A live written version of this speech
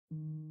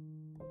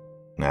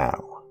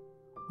Now,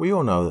 we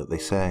all know that they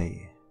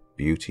say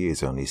beauty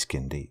is only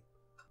skin deep,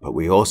 but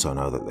we also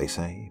know that they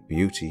say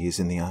beauty is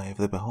in the eye of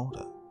the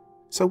beholder.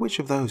 So which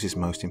of those is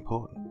most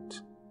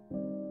important?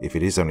 If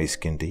it is only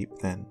skin deep,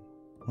 then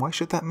why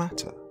should that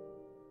matter?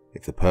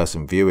 If the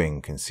person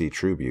viewing can see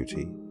true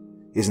beauty,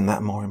 isn't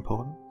that more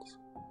important?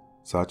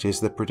 Such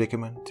is the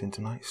predicament in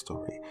tonight's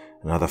story.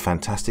 Another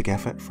fantastic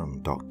effort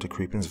from Dr.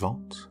 Creepen's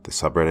Vault, the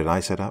subreddit I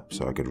set up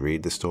so I could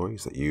read the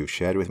stories that you've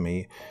shared with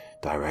me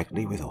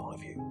directly with all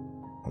of you.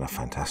 And a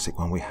fantastic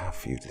one we have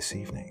for you this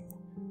evening.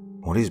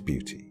 What is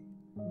beauty?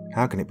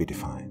 How can it be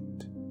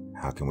defined?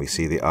 How can we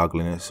see the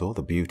ugliness or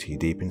the beauty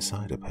deep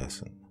inside a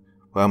person?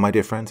 Well, my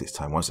dear friends, it's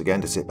time once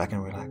again to sit back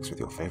and relax with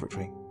your favorite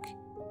drink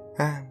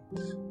and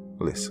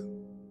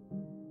listen.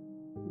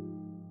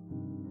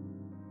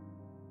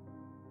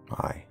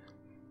 Hi,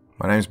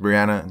 my name's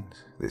Brianna and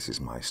this is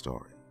my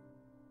story.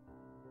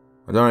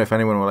 I don't know if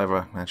anyone will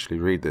ever actually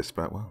read this,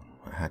 but well,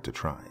 I had to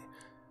try.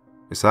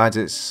 Besides,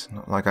 it's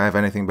not like I have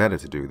anything better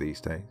to do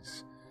these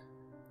days.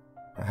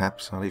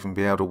 Perhaps I'll even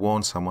be able to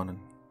warn someone and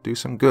do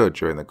some good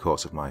during the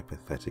course of my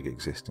pathetic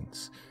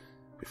existence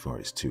before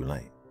it's too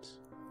late.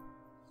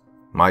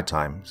 My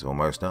time's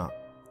almost up.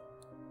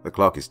 The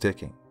clock is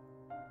ticking.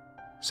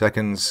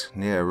 Seconds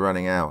near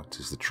running out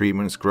as the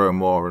treatments grow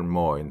more and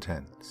more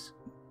intense.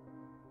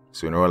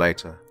 Sooner or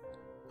later,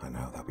 I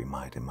know that'll be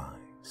my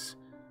demise.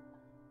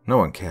 No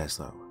one cares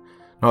though.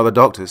 Not the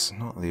doctors,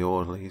 not the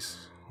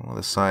orderlies, or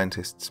the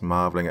scientists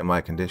marveling at my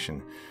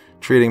condition,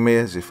 treating me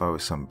as if I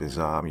was some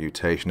bizarre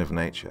mutation of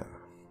nature,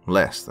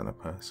 less than a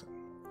person.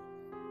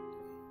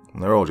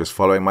 And they're all just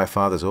following my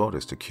father's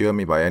orders to cure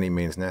me by any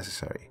means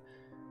necessary,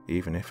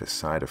 even if a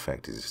side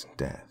effect is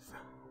death.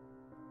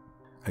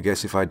 I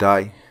guess if I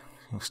die,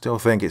 you'll still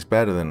think it's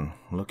better than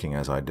looking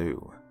as I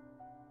do.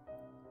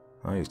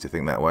 I used to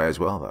think that way as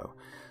well, though,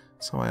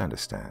 so I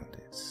understand.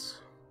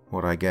 It's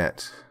what I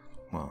get.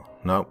 Well,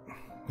 no,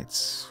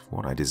 it's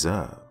what I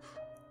deserve.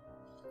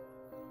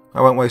 I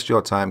won't waste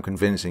your time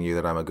convincing you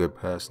that I'm a good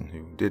person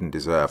who didn't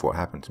deserve what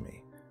happened to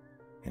me.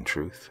 In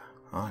truth,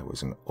 I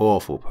was an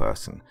awful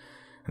person,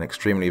 an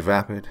extremely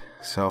vapid,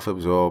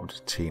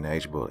 self-absorbed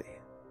teenage bully.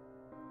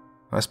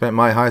 I spent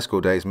my high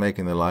school days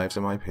making the lives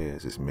of my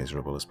peers as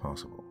miserable as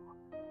possible.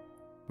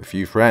 The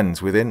few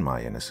friends within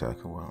my inner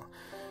circle, well,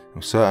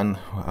 I'm certain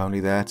were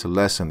only there to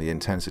lessen the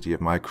intensity of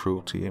my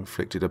cruelty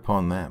inflicted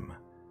upon them.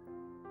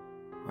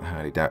 I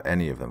highly doubt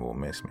any of them will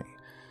miss me,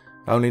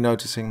 only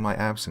noticing my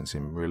absence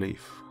in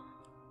relief.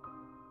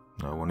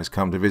 No one has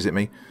come to visit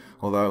me,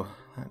 although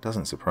that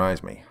doesn't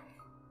surprise me,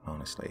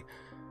 honestly.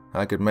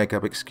 I could make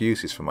up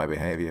excuses for my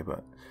behavior,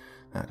 but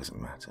that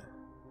doesn't matter.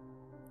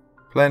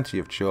 Plenty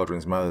of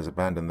children's mothers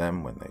abandon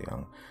them when they're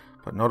young,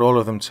 but not all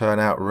of them turn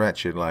out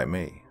wretched like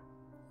me.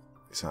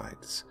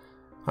 Besides,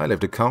 I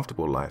lived a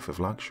comfortable life of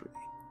luxury.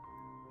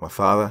 My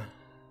father,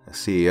 a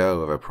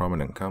CEO of a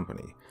prominent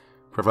company,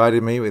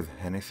 provided me with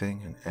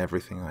anything and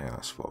everything I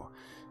asked for,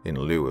 in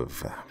lieu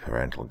of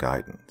parental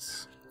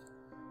guidance.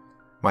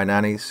 My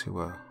nannies, who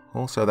were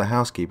also the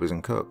housekeepers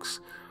and cooks,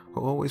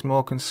 were always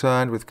more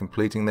concerned with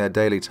completing their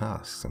daily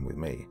tasks than with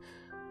me,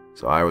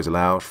 so I was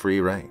allowed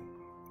free rein.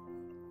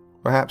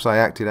 Perhaps I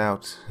acted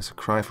out as a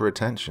cry for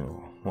attention,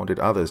 or wanted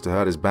others to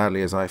hurt as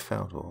badly as I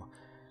felt, or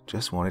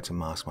just wanted to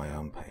mask my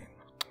own pain.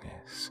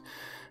 Yes,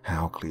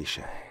 how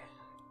cliché.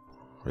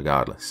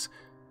 Regardless,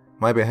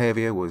 my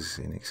behavior was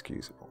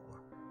inexcusable.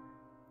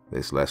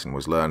 This lesson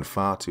was learned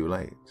far too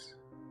late,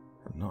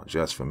 and not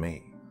just for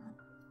me.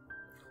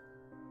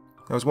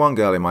 There was one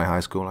girl in my high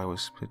school I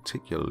was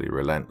particularly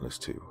relentless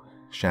to,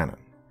 Shannon.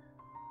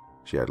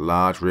 She had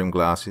large rimmed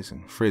glasses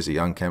and frizzy,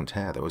 unkempt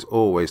hair that was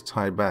always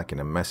tied back in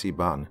a messy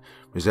bun,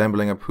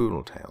 resembling a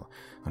poodle tail,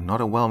 and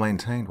not a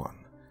well-maintained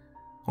one.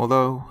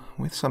 Although,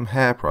 with some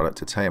hair product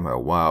to tame her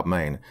wild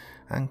mane,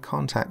 and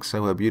contacts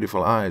so her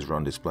beautiful eyes were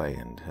on display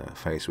and her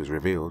face was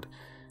revealed,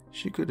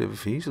 she could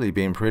have easily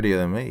been prettier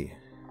than me,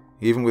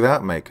 even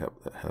without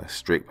makeup that her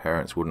strict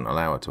parents wouldn't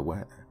allow her to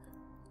wear.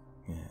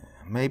 Yeah,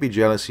 maybe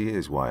jealousy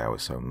is why I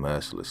was so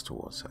merciless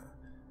towards her.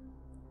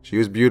 She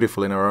was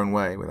beautiful in her own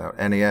way, without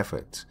any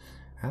effort,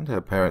 and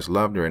her parents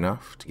loved her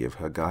enough to give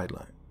her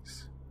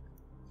guidelines.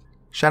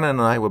 Shannon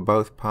and I were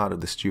both part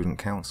of the student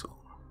council.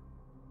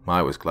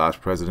 I was class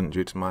president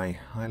due to my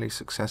highly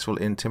successful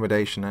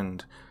intimidation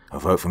and "a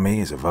vote for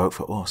me is a vote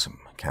for awesome"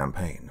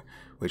 campaign,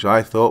 which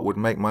I thought would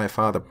make my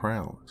father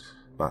proud,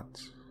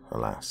 but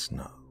alas,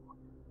 no.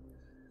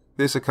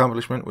 This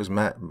accomplishment was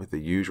met with the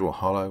usual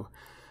hollow,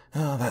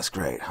 "Oh, that's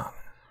great, hon,"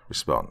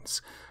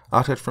 response,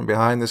 uttered from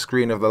behind the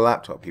screen of the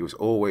laptop he was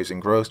always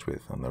engrossed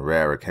with on the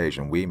rare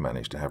occasion we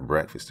managed to have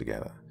breakfast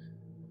together.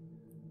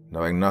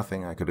 Knowing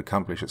nothing I could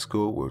accomplish at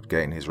school would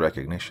gain his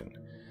recognition,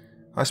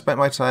 I spent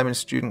my time in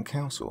student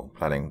council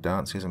planning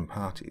dances and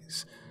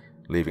parties,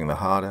 leaving the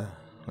harder,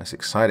 less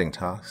exciting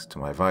tasks to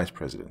my vice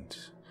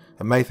president,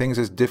 and made things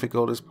as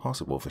difficult as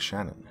possible for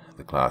Shannon,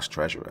 the class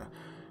treasurer,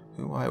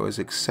 who I was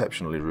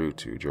exceptionally rude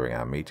to during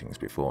our meetings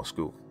before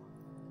school.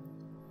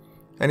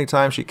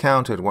 Anytime she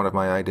countered one of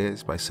my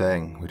ideas by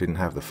saying we didn't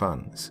have the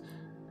funds,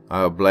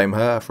 I would blame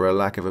her for a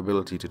lack of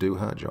ability to do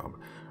her job,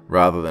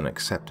 rather than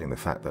accepting the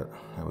fact that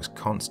I was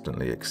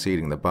constantly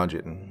exceeding the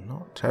budget and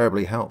not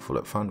terribly helpful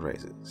at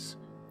fundraisers.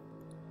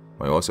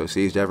 I also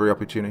seized every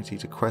opportunity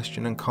to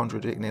question and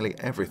contradict nearly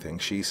everything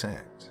she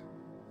said.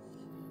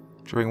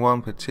 During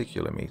one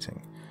particular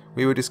meeting,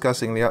 we were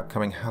discussing the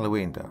upcoming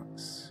Halloween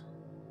dance.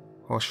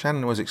 While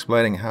Shannon was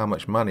explaining how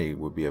much money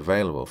would be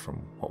available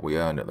from what we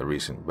earned at the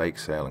recent bake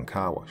sale and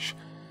car wash,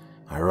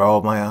 I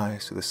rolled my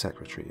eyes to the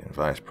secretary and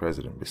vice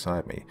president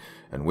beside me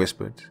and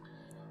whispered,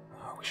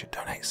 "Oh, we should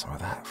donate some of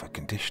that for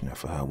conditioner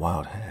for her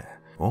wild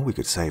hair. Or we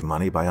could save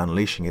money by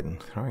unleashing it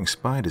and throwing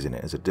spiders in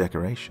it as a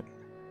decoration."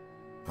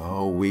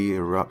 Oh, we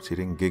erupted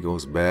in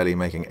giggles, barely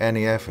making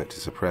any effort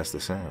to suppress the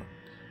sound.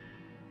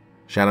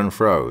 Shannon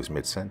froze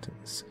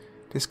mid-sentence,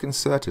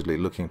 disconcertedly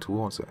looking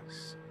towards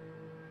us.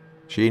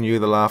 She knew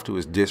the laughter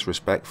was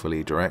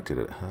disrespectfully directed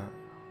at her.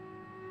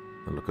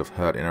 The look of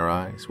hurt in her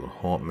eyes will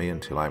haunt me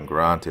until I am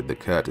granted the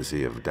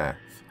courtesy of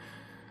death.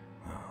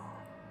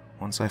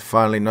 Once I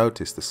finally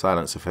noticed the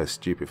silence of her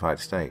stupefied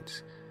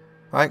state,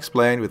 I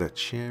explained with a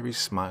cheery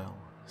smile,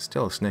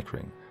 still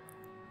snickering,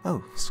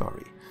 "Oh,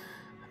 sorry,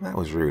 that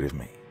was rude of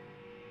me."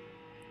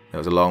 There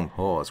was a long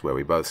pause where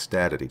we both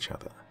stared at each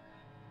other.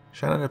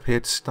 Shannon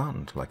appeared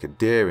stunned, like a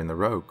deer in the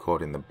road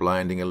caught in the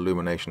blinding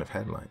illumination of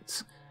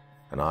headlights,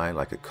 and I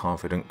like a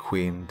confident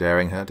queen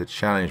daring her to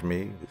challenge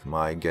me with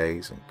my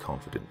gaze and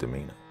confident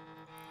demeanor.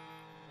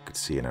 I could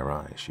see in her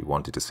eyes she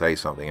wanted to say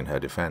something in her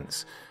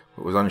defense,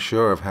 but was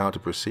unsure of how to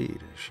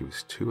proceed. She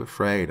was too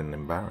afraid and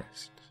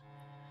embarrassed.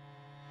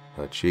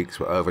 Her cheeks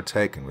were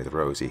overtaken with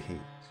rosy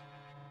heat.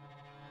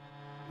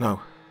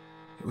 "No,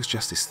 it was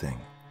just this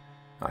thing,"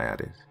 I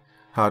added,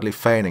 hardly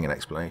feigning an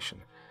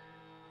explanation.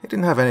 "It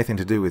didn't have anything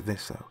to do with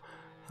this, though.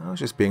 I was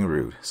just being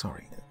rude.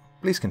 Sorry.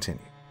 Please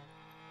continue."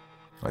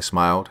 I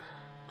smiled,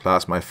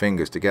 clasped my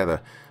fingers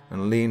together,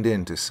 and leaned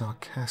in to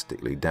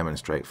sarcastically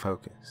demonstrate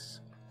focus.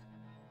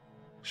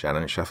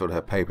 Shannon shuffled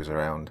her papers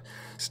around,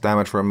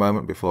 stammered for a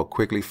moment before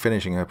quickly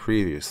finishing her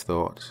previous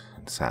thought,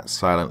 and sat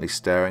silently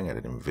staring at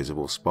an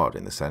invisible spot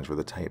in the center of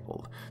the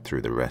table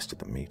through the rest of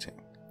the meeting.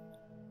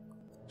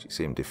 She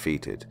seemed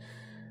defeated,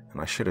 and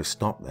I should have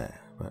stopped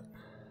there, but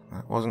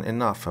that wasn't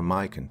enough for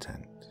my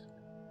content.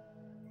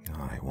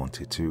 I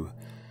wanted to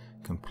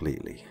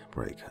completely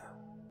break her.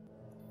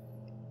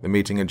 The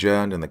meeting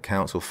adjourned and the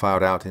council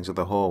filed out into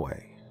the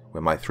hallway,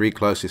 where my 3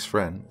 closest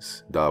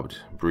friends, dubbed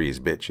breeze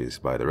bitches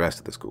by the rest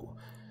of the school,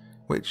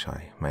 which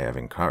I may have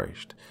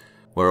encouraged,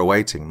 were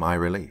awaiting my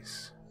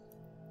release.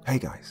 "Hey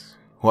guys,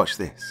 watch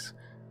this,"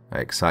 I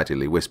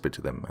excitedly whispered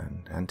to them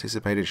and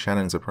anticipated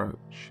Shannon's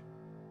approach.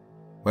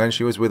 When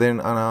she was within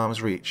an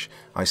arm's reach,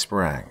 I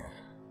sprang,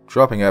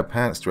 dropping her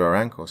pants to her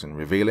ankles and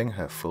revealing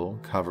her full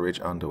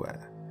coverage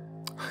underwear.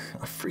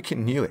 "I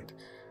freaking knew it,"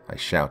 I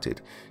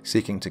shouted,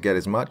 seeking to get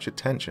as much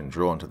attention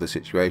drawn to the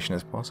situation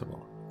as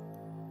possible.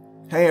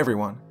 "Hey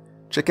everyone,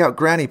 check out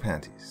granny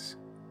panties."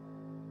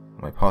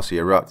 My posse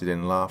erupted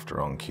in laughter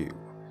on cue.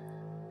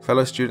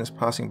 Fellow students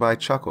passing by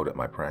chuckled at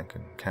my prank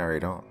and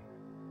carried on.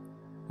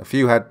 A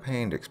few had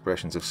pained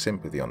expressions of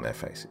sympathy on their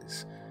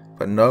faces,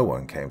 but no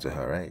one came to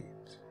her aid.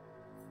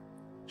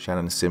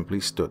 Shannon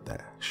simply stood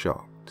there,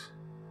 shocked,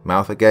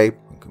 mouth agape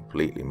and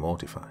completely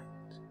mortified.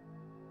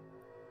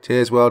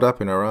 Tears welled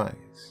up in her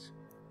eyes.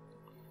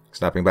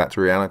 Snapping back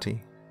to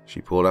reality, she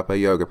pulled up her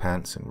yoga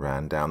pants and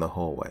ran down the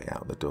hallway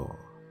out the door.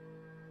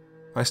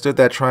 I stood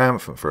there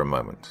triumphant for a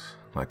moment,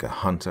 like a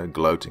hunter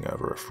gloating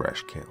over a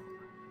fresh kill.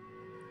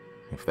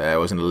 If there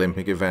was an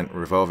Olympic event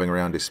revolving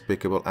around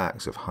despicable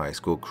acts of high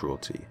school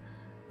cruelty,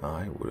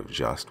 I would have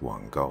just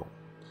won gold.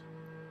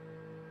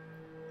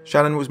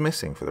 Shannon was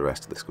missing for the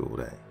rest of the school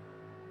day.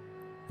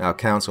 Our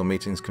council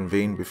meetings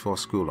convened before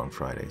school on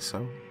Friday,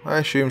 so I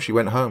assumed she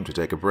went home to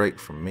take a break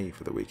from me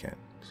for the weekend.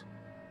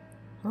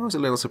 I was a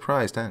little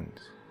surprised and,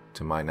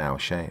 to my now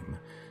shame,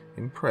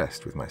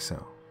 impressed with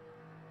myself.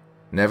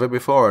 Never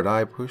before had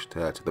I pushed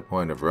her to the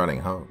point of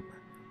running home.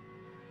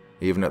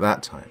 Even at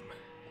that time,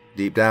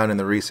 deep down in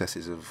the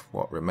recesses of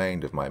what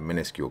remained of my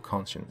minuscule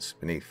conscience,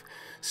 beneath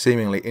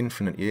seemingly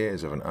infinite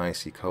years of an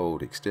icy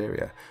cold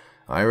exterior,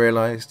 I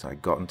realized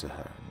I'd gotten to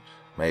her and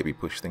maybe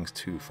pushed things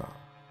too far.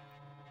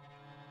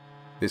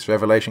 This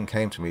revelation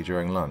came to me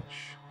during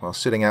lunch, while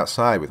sitting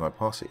outside with my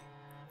posse.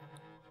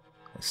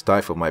 I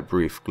stifled my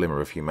brief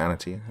glimmer of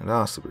humanity and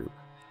asked the group,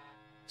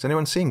 "Has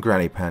anyone seen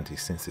Granny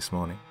Panties since this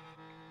morning?"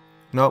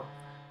 "Nope,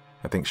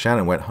 I think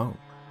Shannon went home,"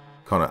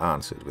 Connor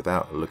answered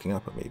without looking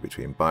up at me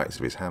between bites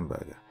of his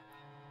hamburger.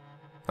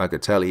 I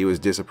could tell he was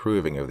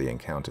disapproving of the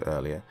encounter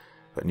earlier,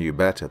 but knew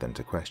better than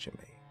to question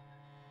me.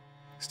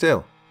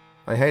 Still,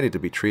 I hated to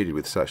be treated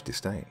with such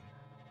disdain.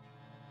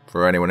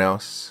 For anyone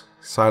else,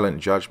 silent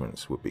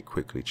judgments would be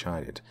quickly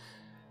chided,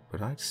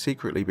 but I'd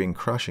secretly been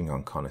crushing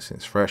on Connor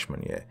since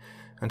freshman year,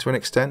 and to an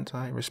extent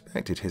I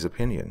respected his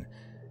opinion,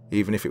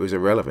 even if it was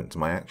irrelevant to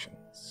my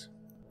actions.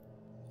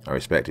 I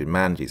respected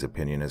Mandy's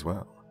opinion as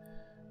well.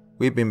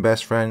 We'd been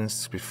best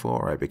friends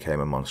before I became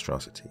a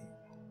monstrosity.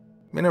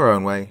 In her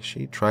own way,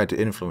 she tried to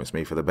influence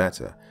me for the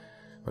better,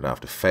 but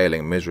after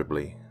failing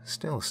miserably,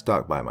 still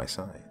stuck by my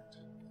side.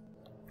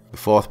 The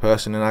fourth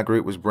person in our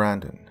group was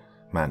Brandon,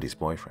 Mandy's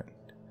boyfriend.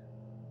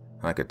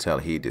 I could tell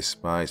he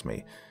despised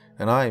me,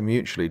 and I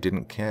mutually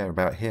didn't care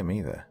about him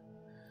either.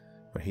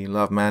 But he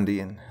loved Mandy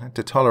and had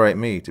to tolerate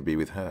me to be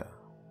with her.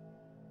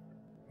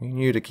 He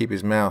knew to keep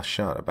his mouth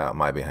shut about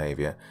my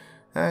behavior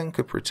and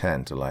could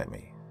pretend to like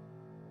me.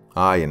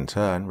 I, in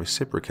turn,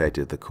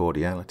 reciprocated the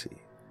cordiality.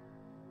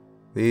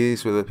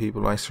 These were the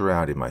people I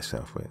surrounded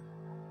myself with.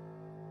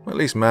 At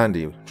least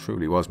Mandy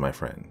truly was my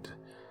friend.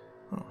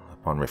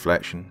 Upon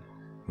reflection,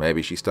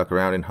 maybe she stuck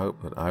around in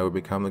hope that I would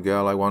become the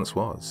girl I once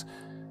was,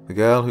 the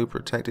girl who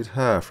protected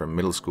her from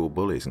middle school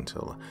bullies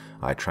until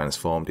I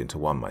transformed into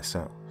one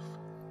myself.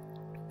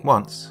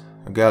 Once,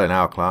 a girl in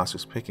our class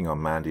was picking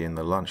on Mandy in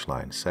the lunch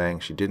line, saying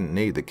she didn't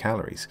need the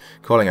calories,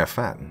 calling her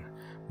fat, and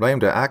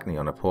blamed her acne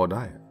on a poor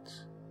diet.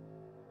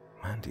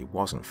 Mandy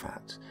wasn't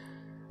fat.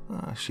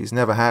 She's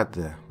never had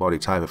the body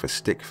type of a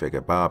stick figure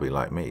Barbie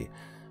like me,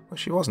 but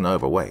she wasn't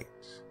overweight.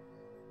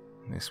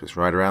 This was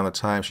right around the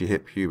time she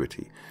hit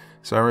puberty,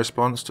 so in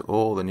response to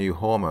all the new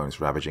hormones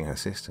ravaging her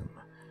system,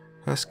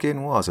 her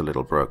skin was a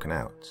little broken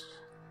out,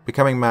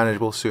 becoming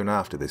manageable soon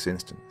after this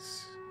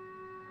instance.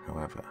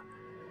 However,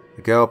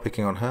 the girl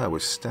picking on her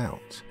was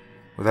stout,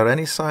 without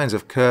any signs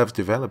of curves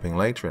developing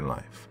later in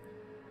life.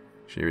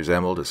 She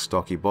resembled a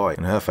stocky boy,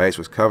 and her face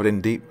was covered in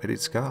deep-pitted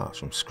scars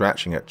from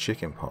scratching at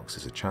chickenpox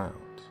as a child.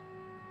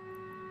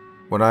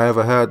 When I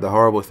overheard the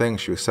horrible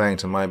things she was saying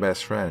to my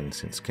best friend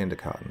since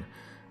kindergarten,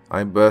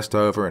 I burst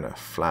over in a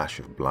flash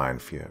of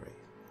blind fury.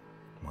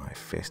 My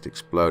fist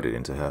exploded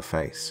into her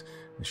face,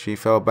 and she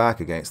fell back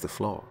against the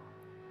floor.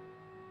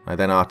 I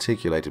then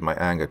articulated my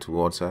anger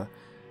towards her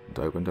and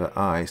opened her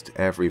eyes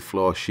to every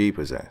flaw she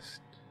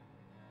possessed.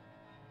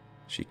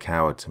 She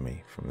cowered to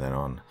me from then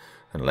on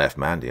and left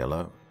Mandy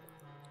alone.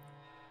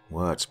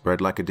 Word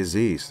spread like a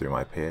disease through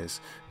my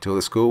peers until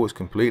the school was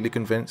completely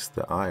convinced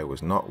that I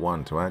was not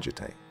one to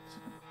agitate.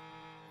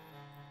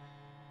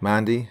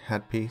 Mandy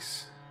had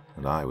peace,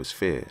 and I was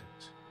feared.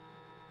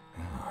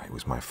 It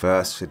was my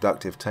first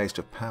seductive taste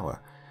of power,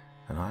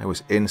 and I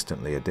was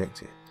instantly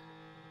addicted.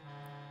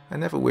 I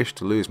never wished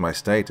to lose my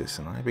status,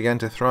 and I began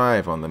to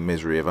thrive on the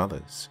misery of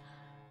others.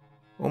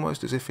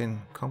 Almost as if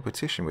in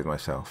competition with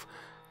myself,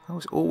 I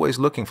was always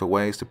looking for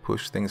ways to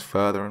push things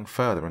further and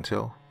further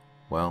until,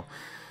 well,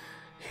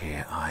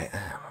 here I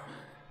am.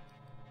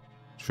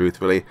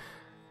 Truthfully,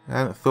 I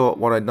hadn't thought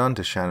what I'd done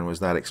to Shannon was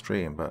that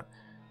extreme, but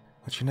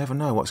you never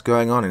know what's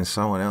going on in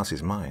someone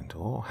else's mind,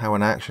 or how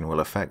an action will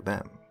affect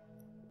them.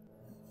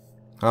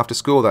 After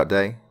school that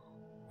day,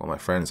 while my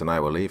friends and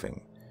I were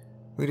leaving,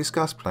 we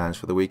discussed plans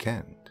for the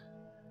weekend.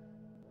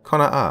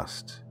 Connor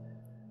asked,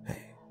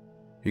 "Hey,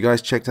 you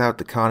guys checked out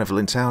the carnival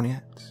in town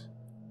yet?"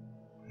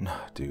 "No,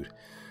 dude,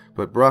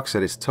 but Brock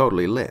said it's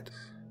totally lit,"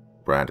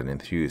 Brandon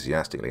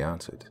enthusiastically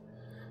answered.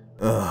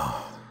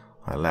 "Ugh,"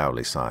 I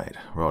loudly sighed,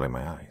 rolling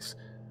my eyes.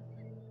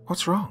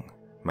 "What's wrong?"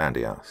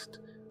 Mandy asked.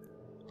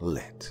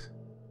 "Lit.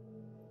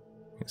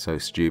 It's so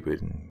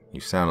stupid, and you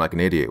sound like an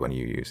idiot when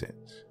you use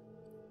it."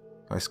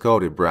 I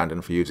scolded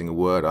Brandon for using a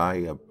word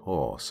I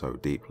abhor so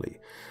deeply,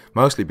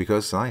 mostly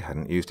because I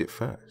hadn't used it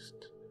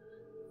first.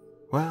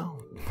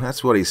 "Well,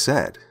 that's what he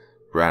said,"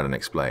 Brandon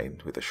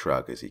explained with a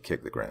shrug as he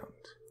kicked the ground.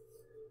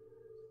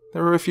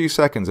 There were a few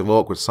seconds of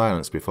awkward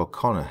silence before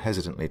Connor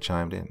hesitantly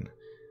chimed in.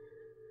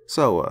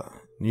 "So,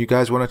 you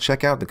guys want to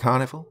check out the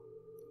carnival?"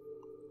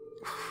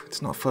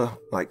 "It's not for,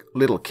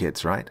 little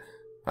kids, right?"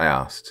 I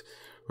asked,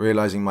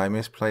 realizing my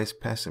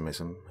misplaced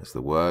pessimism as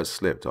the words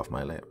slipped off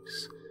my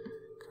lips.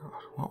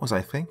 God, what was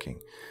I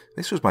thinking?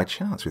 This was my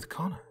chance with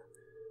Connor.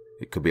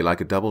 It could be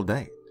like a double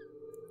date.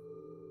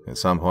 At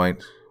some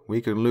point,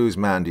 we could lose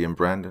Mandy and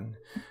Brandon,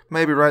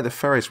 maybe ride the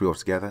Ferris wheel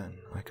together, and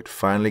I could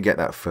finally get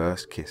that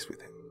first kiss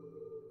with him.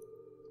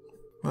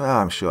 Well,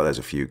 I'm sure there's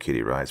a few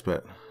kiddie rides,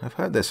 but I've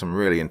heard there's some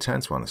really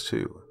intense ones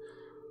too.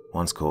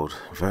 One's called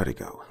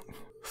Vertigo.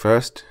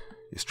 First,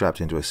 you're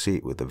strapped into a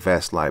seat with the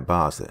vest-like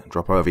bars that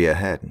drop over your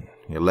head, and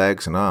your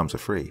legs and arms are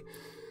free.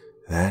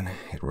 Then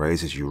it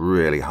raises you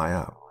really high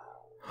up,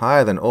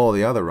 higher than all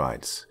the other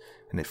rides,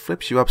 and it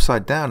flips you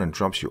upside down and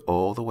drops you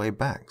all the way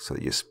back so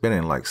that you're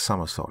spinning like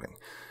somersaulting,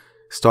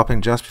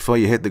 stopping just before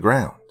you hit the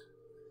ground.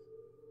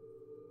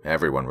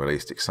 Everyone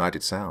released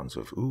excited sounds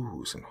of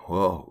oohs and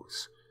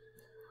whoas.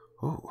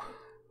 "Ooh,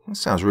 that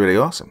sounds really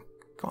awesome.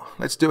 Come on,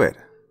 let's do it,"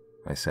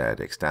 I said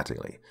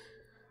ecstatically.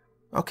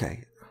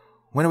 "Okay,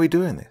 when are we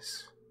doing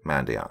this?"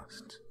 Mandy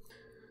asked.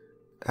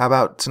 "How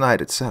about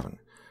tonight at 7?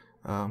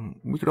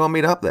 We could all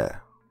meet up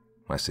there,"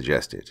 I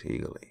suggested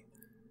eagerly.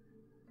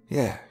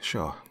 "Yeah,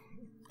 sure.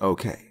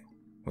 Okay,"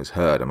 was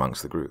heard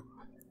amongst the group.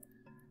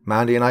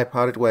 Mandy and I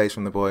parted ways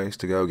from the boys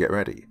to go get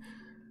ready.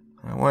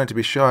 I wanted to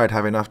be sure I'd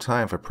have enough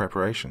time for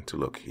preparation to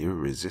look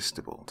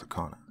irresistible to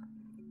Connor.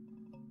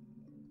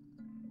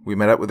 We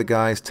met up with the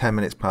guys 10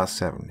 minutes past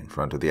 7 in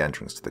front of the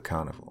entrance to the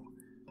carnival.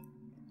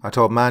 I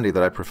told Mandy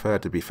that I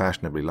preferred to be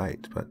fashionably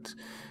late, but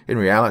in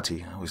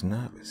reality I was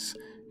nervous,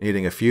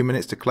 needing a few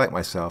minutes to collect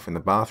myself in the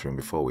bathroom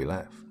before we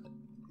left.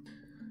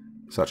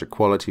 Such a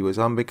quality was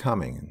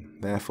unbecoming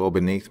and therefore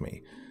beneath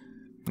me.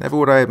 Never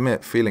would I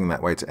admit feeling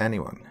that way to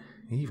anyone,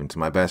 even to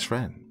my best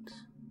friend.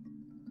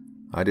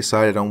 I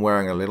decided on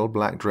wearing a little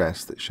black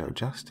dress that showed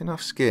just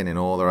enough skin in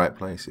all the right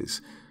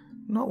places,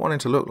 not wanting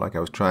to look like I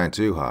was trying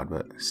too hard,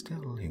 but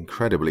still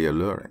incredibly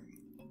alluring.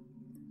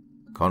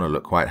 Connor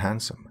looked quite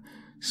handsome,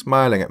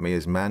 smiling at me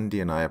as Mandy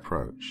and I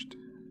approached.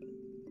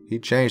 He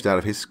changed out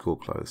of his school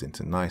clothes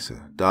into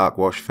nicer,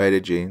 dark-wash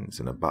faded jeans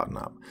and a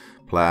button-up,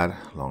 plaid,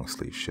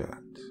 long-sleeve shirt.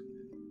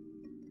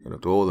 He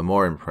looked all the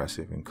more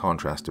impressive in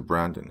contrast to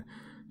Brandon,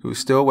 who was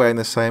still wearing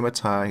the same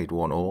attire he'd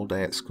worn all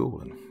day at school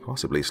and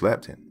possibly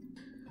slept in.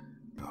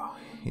 Oh,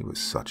 he was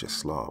such a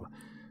slob.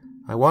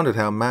 I wondered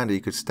how Mandy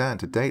could stand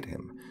to date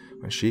him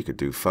when she could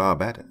do far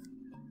better.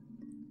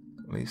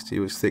 At least he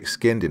was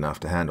thick-skinned enough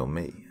to handle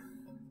me.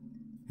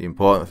 The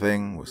important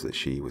thing was that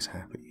she was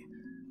happy.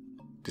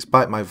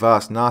 Despite my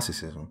vast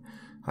narcissism,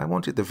 I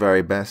wanted the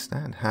very best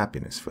and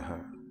happiness for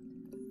her.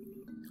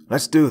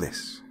 "Let's do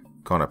this,"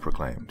 Connor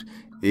proclaimed,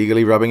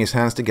 eagerly rubbing his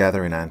hands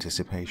together in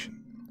anticipation.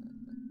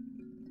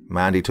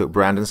 Mandy took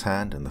Brandon's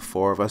hand and the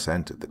four of us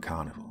entered the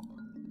carnival.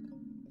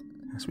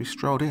 As we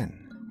strolled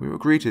in, we were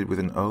greeted with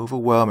an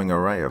overwhelming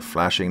array of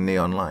flashing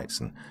neon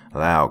lights and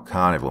loud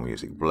carnival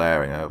music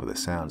blaring over the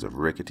sounds of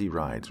rickety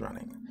rides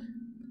running.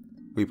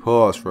 We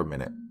paused for a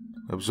minute,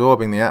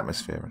 absorbing the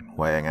atmosphere and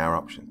weighing our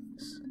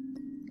options.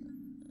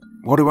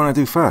 "What do you want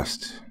to do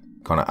first?"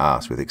 Connor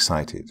asked with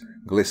excited,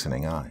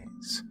 glistening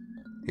eyes.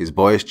 His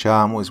boyish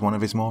charm was one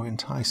of his more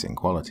enticing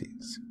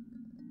qualities.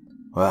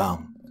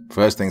 "Well,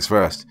 first things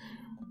first,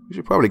 we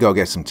should probably go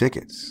get some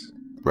tickets,"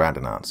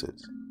 Brandon answered.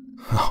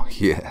 "Oh,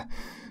 yeah,"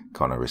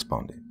 Connor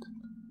responded.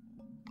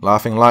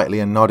 Laughing lightly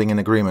and nodding in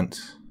agreement,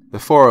 the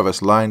four of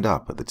us lined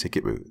up at the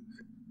ticket booth.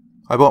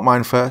 I bought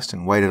mine first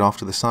and waited off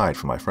to the side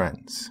for my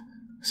friends,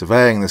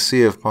 surveying the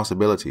sea of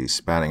possibilities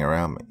spanning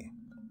around me.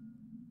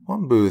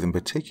 One booth in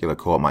particular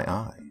caught my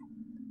eye.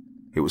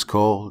 It was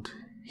called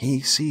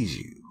 "He Sees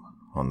You"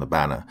 on the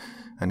banner,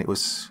 and it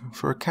was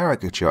for a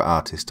caricature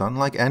artist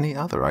unlike any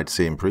other I'd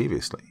seen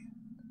previously.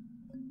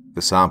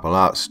 The sample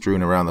art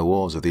strewn around the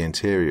walls of the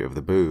interior of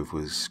the booth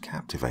was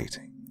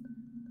captivating.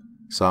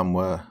 Some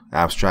were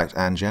abstract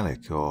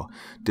angelic or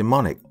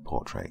demonic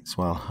portraits,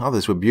 while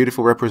others were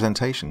beautiful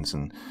representations,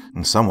 and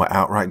some were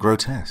outright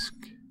grotesque.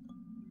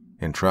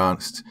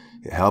 Entranced,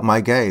 it held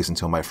my gaze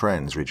until my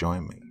friends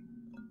rejoined me.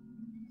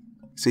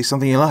 "See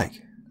something you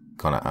like?"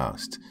 Connor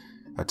asked,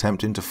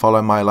 attempting to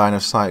follow my line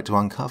of sight to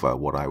uncover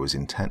what I was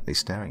intently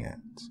staring at.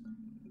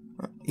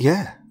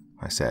 "Yeah,"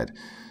 I said,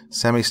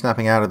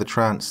 semi-snapping out of the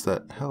trance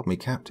that held me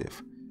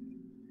captive.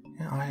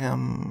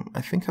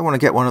 I think I want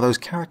to get one of those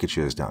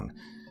caricatures done.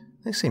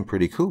 They seem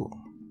pretty cool."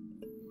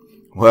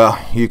 "Well,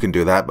 you can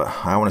do that,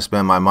 but I want to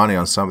spend my money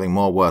on something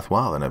more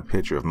worthwhile than a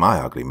picture of my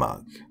ugly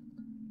mug,"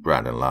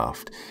 Brandon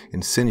laughed,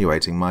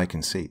 insinuating my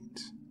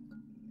conceit.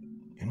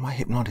 In my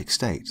hypnotic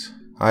state,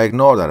 I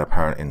ignored that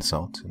apparent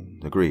insult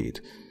and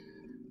agreed.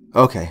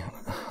 "Okay,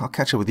 I'll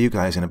catch up with you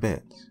guys in a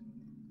bit."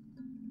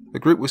 The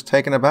group was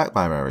taken aback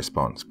by my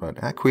response,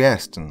 but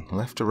acquiesced and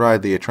left to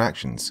ride the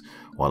attractions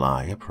while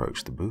I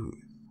approached the booth.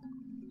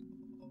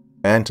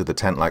 I entered the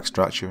tent-like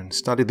structure and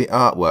studied the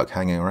artwork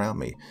hanging around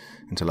me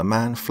until a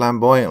man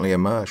flamboyantly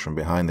emerged from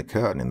behind the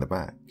curtain in the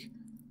back.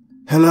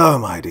 "Hello,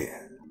 my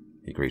dear,"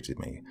 he greeted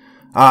me.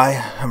 "I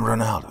am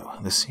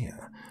Ronaldo, the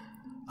seer.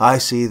 I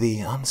see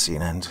the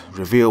unseen and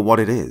reveal what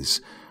it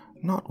is,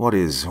 not what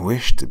is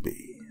wished to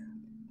be."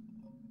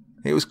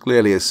 It was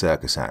clearly a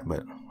circus act,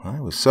 but I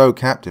was so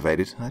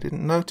captivated I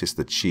didn't notice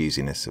the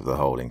cheesiness of the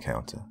whole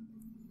encounter.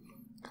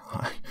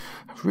 I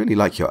really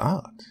like your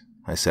art,"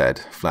 I said,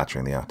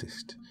 flattering the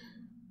artist.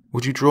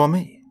 "Would you draw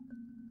me?"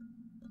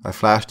 I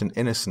flashed an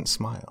innocent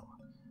smile.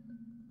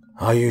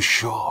 "Are you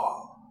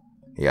sure?"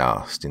 he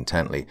asked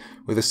intently,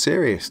 with a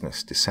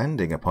seriousness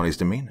descending upon his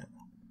demeanor.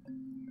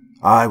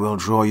 "I will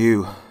draw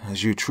you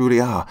as you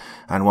truly are,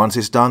 and once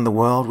it's done, the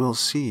world will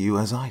see you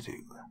as I do.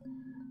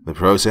 The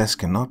process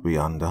cannot be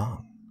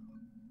undone."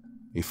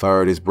 He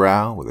furrowed his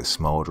brow with a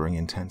smouldering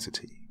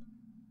intensity.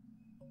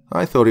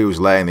 I thought he was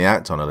laying the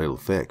act on a little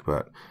thick,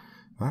 but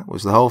that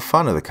was the whole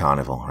fun of the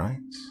carnival, right?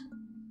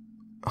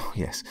 "Oh,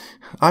 yes,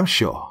 I'm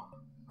sure,"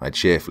 I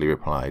cheerfully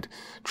replied,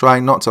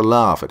 trying not to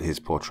laugh at his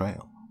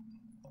portrayal.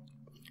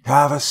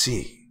 "Have a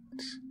seat,"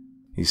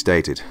 he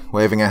stated,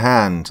 waving a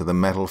hand to the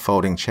metal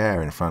folding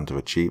chair in front of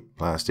a cheap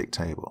plastic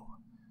table.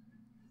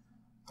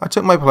 I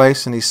took my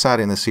place and he sat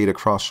in the seat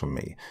across from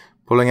me,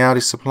 pulling out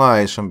his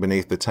supplies from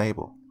beneath the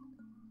table.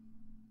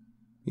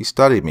 He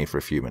studied me for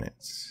a few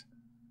minutes.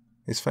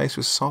 His face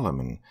was solemn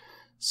and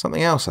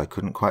something else I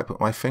couldn't quite put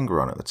my finger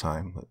on at the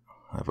time, but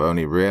I've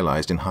only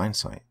realized in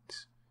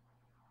hindsight.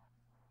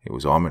 It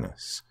was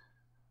ominous,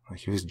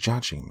 like he was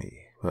judging me,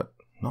 but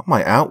not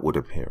my outward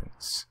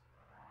appearance.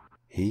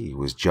 He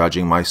was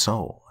judging my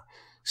soul,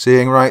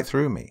 seeing right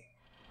through me.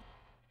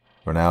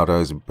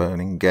 Ronaldo's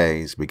burning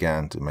gaze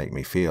began to make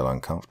me feel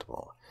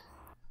uncomfortable.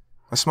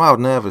 I smiled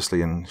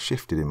nervously and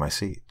shifted in my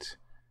seat.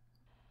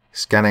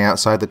 Scanning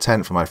outside the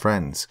tent for my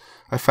friends,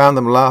 I found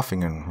them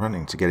laughing and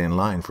running to get in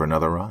line for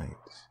another ride.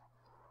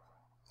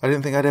 I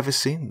didn't think I'd ever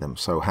seen them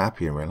so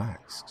happy and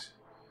relaxed.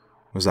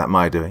 Was that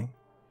my doing?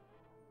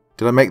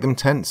 Did I make them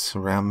tense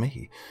around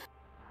me?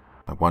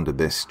 I wondered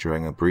this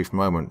during a brief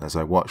moment as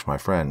I watched my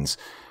friends,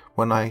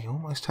 when I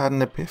almost had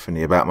an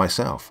epiphany about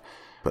myself.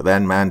 But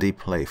then Mandy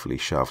playfully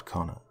shoved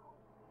Connor.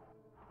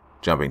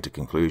 Jumping to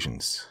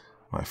conclusions,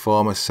 my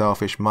former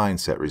selfish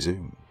mindset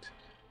resumed.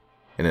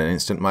 In an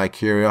instant, my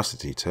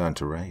curiosity turned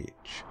to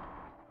rage.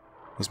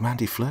 Was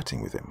Mandy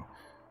flirting with him?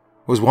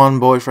 Was one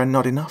boyfriend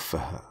not enough for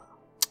her?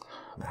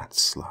 That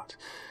slut.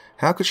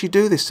 How could she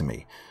do this to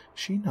me?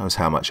 She knows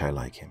how much I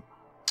like him.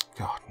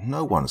 God,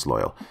 no one's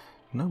loyal.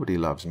 Nobody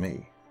loves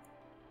me.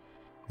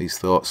 These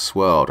thoughts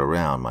swirled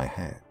around my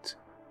head.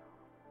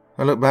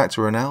 I looked back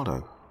to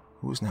Ronaldo,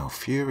 who was now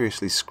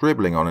furiously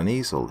scribbling on an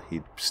easel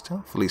he'd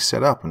stealthily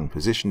set up and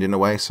positioned in a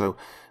way so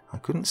I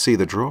couldn't see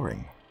the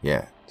drawing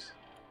yet.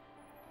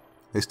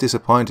 This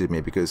disappointed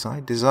me because I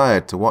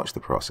desired to watch the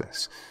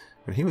process,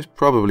 but he was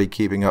probably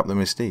keeping up the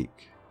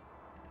mystique.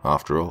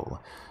 After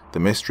all, the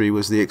mystery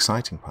was the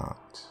exciting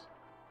part.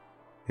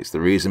 It's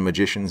the reason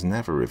magicians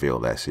never reveal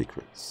their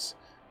secrets.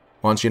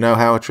 Once you know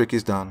how a trick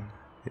is done,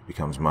 it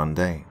becomes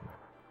mundane,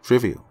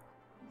 trivial.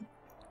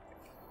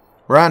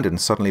 Brandon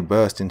suddenly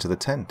burst into the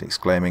tent,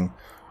 exclaiming,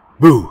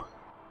 "Boo!"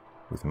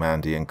 with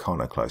Mandy and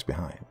Connor close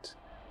behind.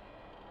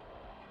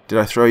 "Did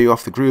I throw you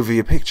off the groove of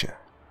your picture?"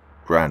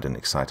 Brandon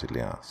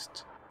excitedly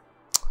asked.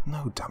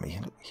 "No, dummy,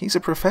 he's a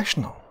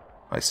professional,"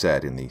 I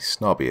said in the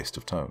snobbiest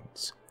of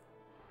tones.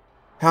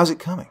 "How's it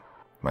coming?"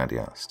 Mandy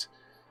asked.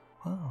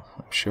 "Well,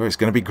 I'm sure it's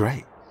going to be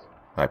great,"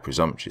 I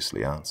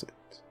presumptuously answered.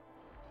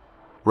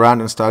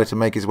 Brandon started to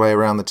make his way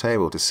around the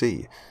table to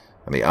see,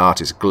 and the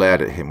artist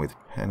glared at him with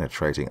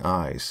penetrating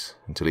eyes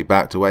until he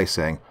backed away,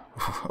 saying,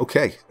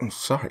 "Okay, I'm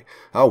sorry,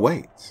 I'll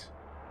wait,"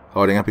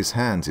 holding up his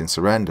hands in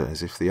surrender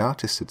as if the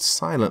artist had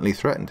silently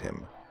threatened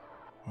him.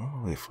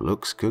 Oh, if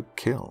looks could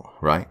kill,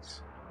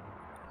 right?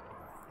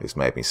 This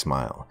made me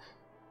smile,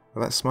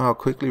 but that smile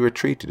quickly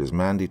retreated as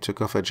Mandy took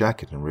off her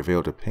jacket and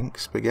revealed a pink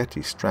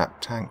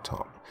spaghetti-strapped tank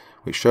top,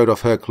 which showed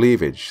off her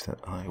cleavage that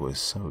I was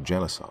so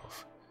jealous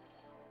of.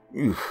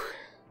 "Ew,"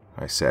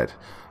 I said,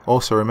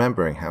 also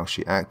remembering how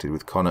she acted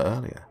with Connor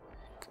earlier.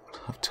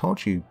 "I've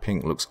told you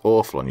pink looks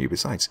awful on you.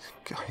 Besides,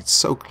 it's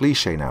so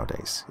cliché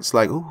nowadays. It's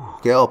like, ooh,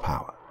 girl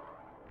power."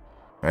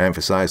 I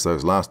emphasized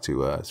those last two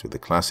words with the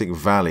classic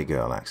Valley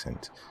Girl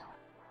accent.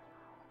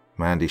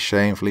 Mandy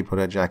shamefully put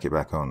her jacket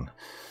back on,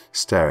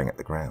 staring at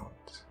the ground.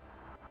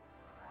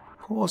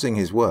 Pausing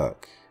his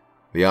work,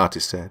 the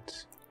artist said,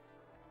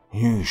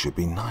 "You should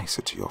be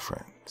nicer to your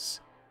friends.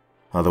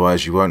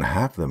 Otherwise you won't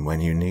have them when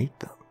you need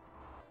them."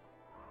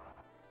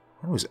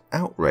 I was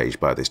outraged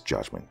by this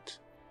judgment.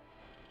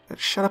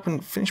 "Shut up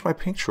and finish my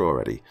picture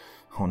already,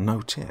 or no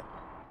tip."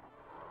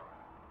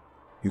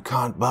 "You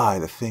can't buy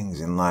the things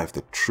in life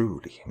that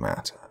truly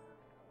matter,"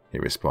 he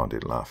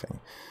responded, laughing.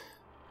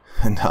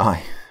 "And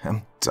I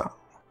am done,"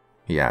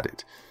 he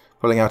added,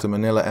 pulling out a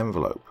manila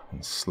envelope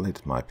and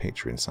slid my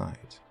picture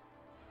inside.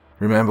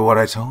 "Remember what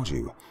I told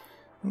you,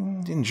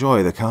 and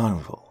enjoy the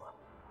carnival."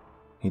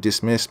 He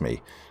dismissed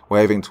me,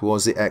 waving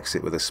towards the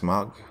exit with a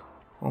smug,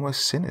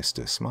 almost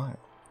sinister smile.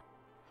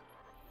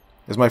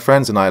 As my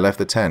friends and I left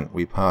the tent,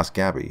 we passed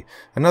Gabby,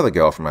 another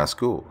girl from our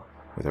school,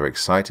 with her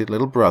excited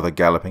little brother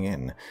galloping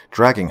in,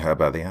 dragging her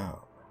by the arm.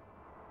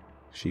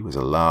 She was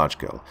a large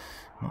girl,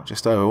 not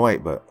just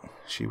overweight, but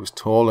she was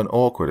tall and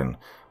awkward and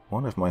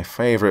one of my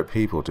favorite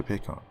people to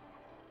pick on.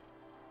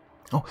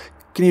 "Oh,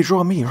 can you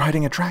draw me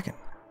riding a dragon?"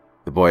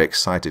 the boy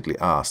excitedly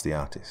asked the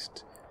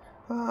artist.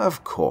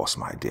 "Of course,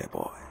 my dear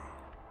boy,"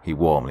 he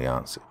warmly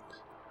answered.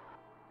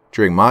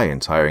 During my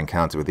entire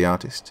encounter with the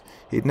artist,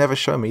 he'd never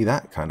shown me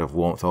that kind of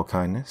warmth or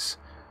kindness.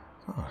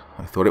 Oh,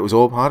 I thought it was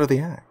all part of the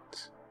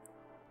act.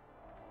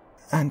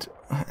 And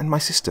my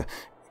sister,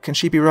 can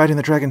she be riding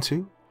the dragon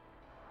too?"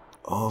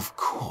 "Of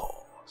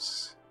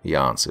course," he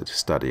answered,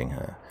 studying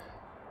her.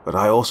 "But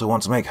I also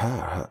want to make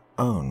her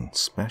own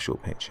special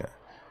picture.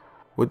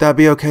 Would that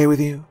be okay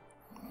with you?"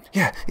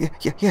 Yeah,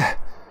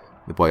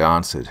 the boy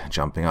answered,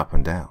 jumping up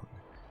and down.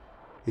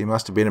 He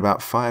must have been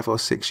about 5 or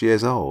 6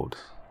 years old.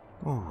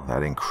 Oh,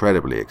 that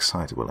incredibly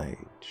excitable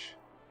age.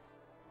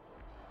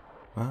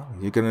 "Well,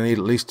 you're going to need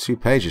at least 2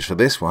 pages for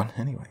this one,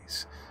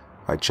 anyways,"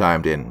 I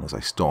chimed in as I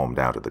stormed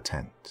out of the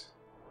tent.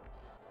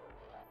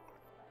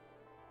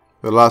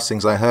 The last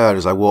things I heard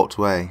as I walked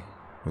away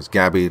was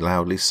Gabby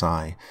loudly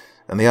sigh,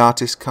 and the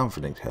artist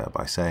comforting her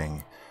by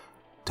saying,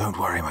 "Don't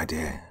worry, my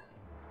dear.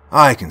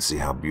 I can see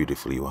how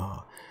beautiful you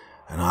are,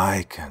 and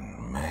I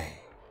can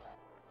make."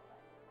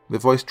 The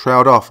voice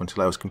trailed off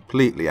until I was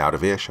completely out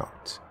of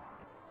earshot.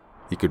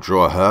 He could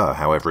draw her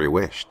however he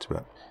wished,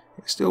 but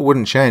it still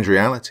wouldn't change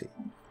reality.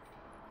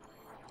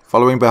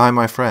 Following behind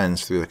my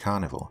friends through the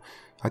carnival,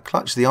 I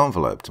clutched the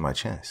envelope to my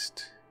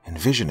chest,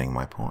 envisioning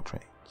my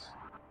portrait.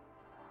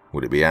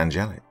 Would it be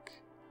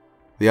angelic?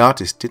 The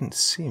artist didn't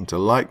seem to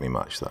like me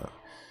much, though.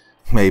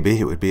 Maybe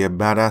it would be a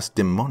badass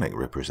demonic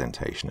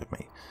representation of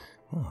me.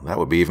 Well, that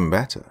would be even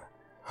better.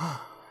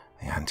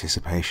 The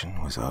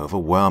anticipation was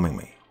overwhelming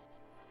me.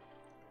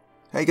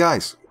 "Hey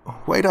guys,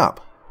 wait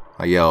up,"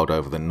 I yelled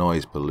over the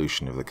noise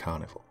pollution of the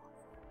carnival.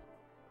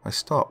 I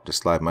stopped to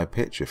slide my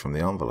picture from the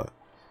envelope,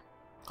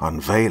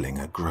 unveiling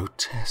a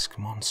grotesque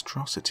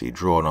monstrosity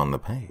drawn on the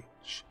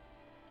page.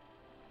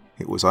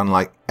 It was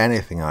unlike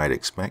anything I had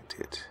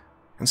expected,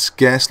 and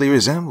scarcely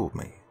resembled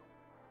me.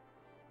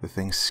 The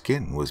thing's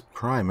skin was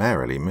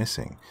primarily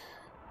missing.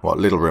 What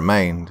little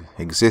remained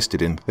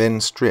existed in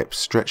thin strips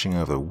stretching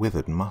over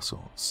withered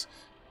muscles.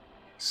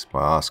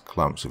 Sparse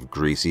clumps of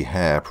greasy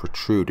hair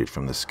protruded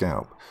from the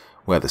scalp,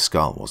 where the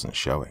skull wasn't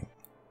showing.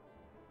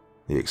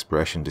 The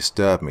expression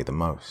disturbed me the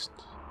most.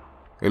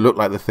 It looked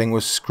like the thing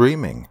was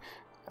screaming,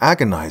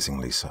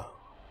 agonizingly so.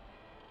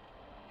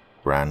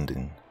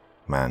 Brandon,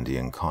 Mandy,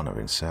 and Connor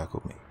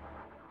encircled me.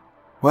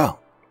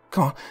 "Well,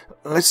 come on,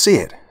 let's see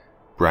it,"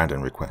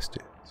 Brandon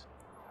requested.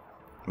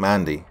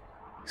 Mandy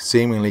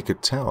seemingly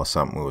could tell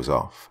something was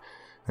off,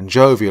 and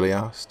jovially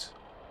asked,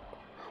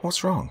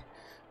 "What's wrong?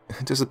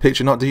 Does the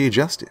picture not do you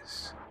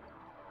justice?"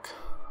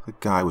 The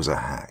guy was a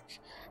hack.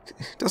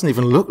 "It doesn't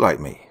even look like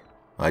me,"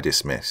 I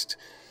dismissed,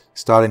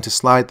 starting to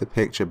slide the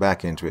picture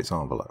back into its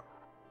envelope.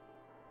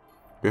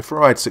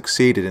 Before I'd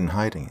succeeded in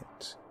hiding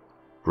it,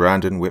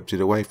 Brandon whipped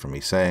it away from me,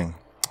 saying,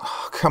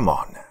 "Oh, come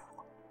on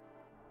now."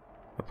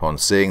 Upon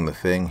seeing the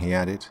thing, he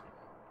added,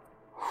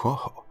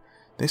 "Whoa,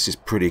 this is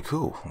pretty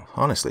cool,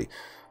 honestly.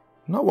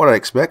 Not what I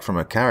expect from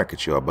a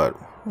caricature, but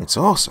it's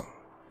awesome."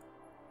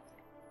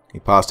 He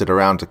passed it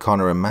around to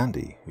Connor and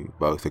Mandy, who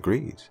both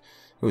agreed.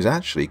 It was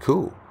actually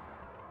cool.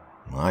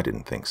 I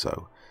didn't think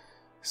so.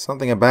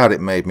 Something about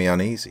it made me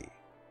uneasy.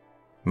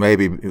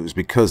 Maybe it was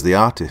because the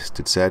artist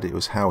had said it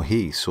was how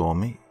he saw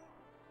me.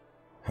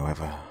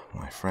 However,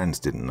 my friends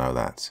didn't know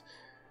that,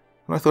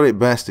 and I thought it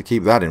best to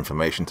keep that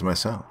information to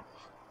myself.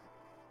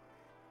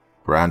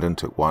 Brandon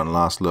took one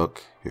last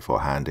look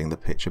before handing the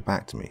picture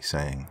back to me,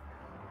 saying,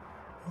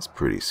 "That's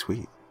pretty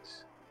sweet."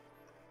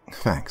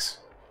 "Thanks,"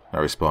 I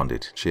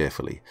responded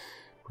cheerfully,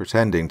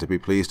 pretending to be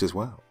pleased as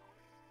well.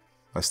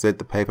 I slid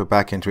the paper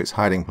back into its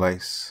hiding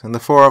place, and the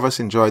four of us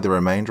enjoyed the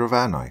remainder of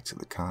our night at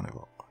the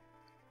carnival.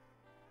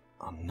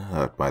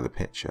 Unnerved by the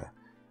picture,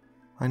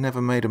 I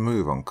never made a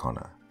move on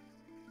Connor,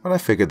 but I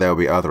figured there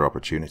would be other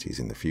opportunities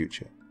in the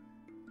future.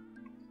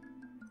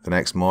 The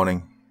next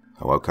morning,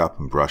 I woke up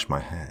and brushed my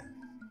hair.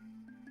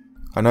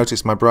 I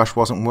noticed my brush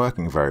wasn't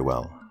working very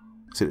well,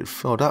 as it had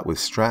filled up with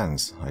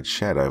strands I'd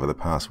shed over the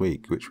past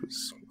week, which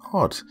was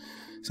odd,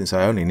 since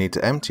I only need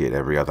to empty it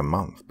every other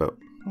month, but,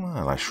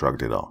 well, I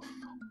shrugged it off.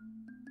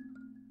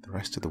 The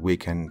rest of the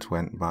weekend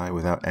went by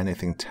without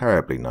anything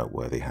terribly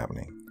noteworthy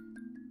happening.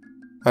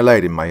 I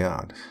laid in my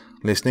yard,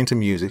 listening to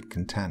music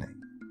and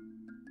tanning.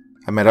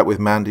 I met up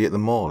with Mandy at the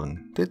mall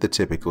and did the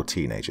typical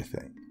teenager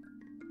thing.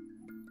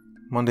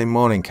 Monday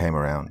morning came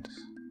around,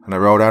 and I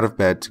rolled out of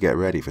bed to get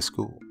ready for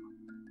school.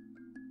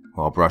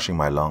 While brushing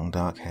my long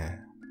dark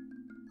hair,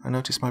 I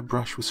noticed my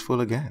brush was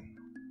full again.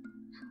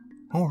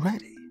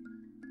 Already?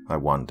 I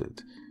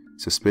wondered,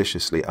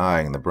 suspiciously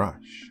eyeing the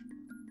brush.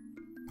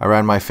 I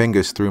ran my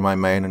fingers through my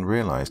mane and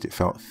realized it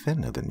felt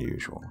thinner than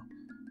usual.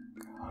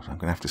 God, I'm going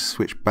to have to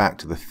switch back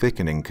to the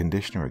thickening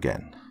conditioner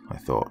again, I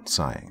thought,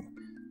 sighing.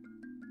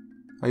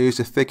 I used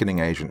a thickening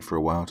agent for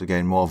a while to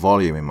gain more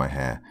volume in my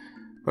hair,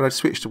 but I'd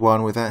switched to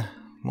one with a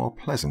more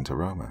pleasant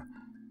aroma.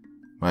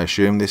 I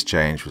assumed this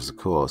change was the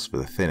cause for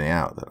the thinning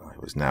out that I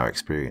was now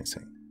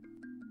experiencing.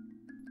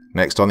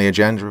 Next on the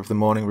agenda of the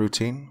morning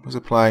routine was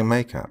applying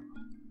makeup.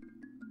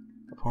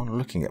 Upon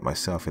looking at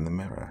myself in the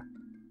mirror,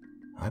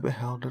 I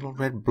beheld little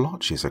red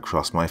blotches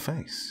across my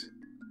face.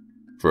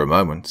 For a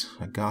moment,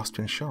 I gasped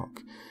in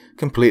shock,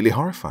 completely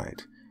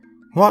horrified.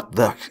 "What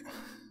the—"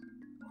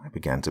 I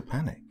began to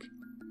panic.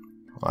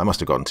 I must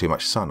have gotten too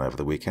much sun over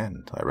the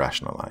weekend, I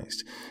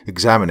rationalized,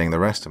 examining the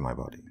rest of my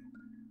body.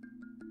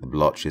 The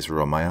blotches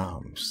were on my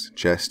arms,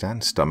 chest,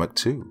 and stomach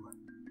too.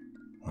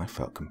 I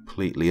felt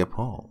completely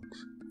appalled.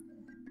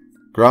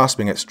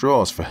 Grasping at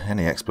straws for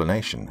any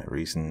explanation, I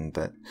reasoned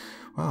that,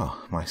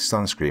 well, my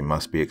sunscreen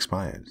must be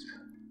expired.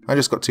 I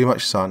just got too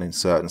much sun in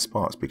certain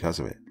spots because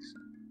of it.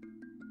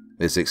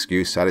 This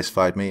excuse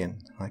satisfied me,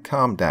 and I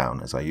calmed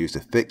down as I used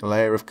a thick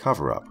layer of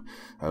cover-up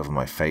over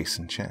my face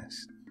and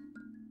chest.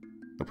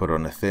 I put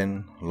on a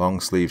thin,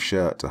 long-sleeve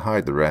shirt to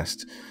hide the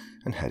rest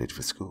and headed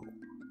for school.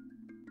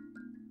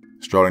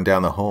 Strolling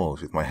down the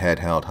halls with my head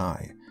held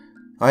high,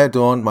 I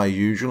adorned my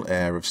usual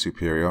air of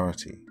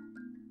superiority.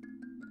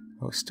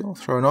 I was still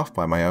thrown off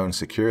by my own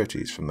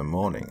securities from the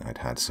morning I'd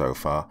had so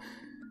far,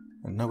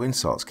 and no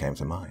insults came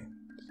to mind.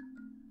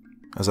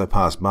 As I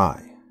passed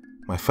by,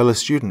 my fellow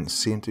students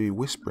seemed to be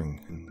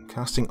whispering and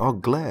casting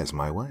odd glares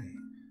my way.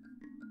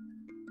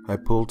 I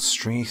pulled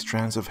stringy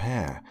strands of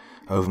hair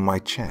over my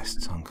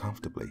chest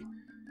uncomfortably.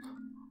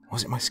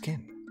 Was it my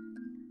skin?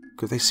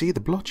 Could they see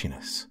the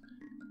blotchiness?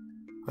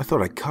 I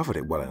thought I covered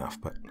it well enough,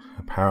 but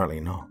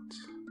apparently not.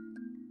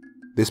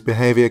 This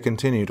behavior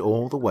continued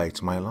all the way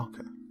to my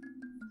locker.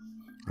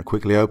 I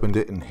quickly opened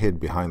it and hid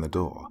behind the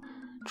door,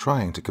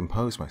 trying to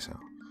compose myself.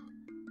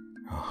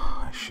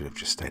 Oh, I should have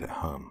just stayed at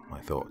home,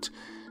 I thought,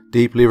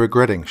 deeply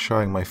regretting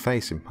showing my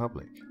face in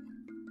public.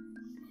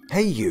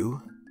 "Hey,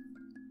 you!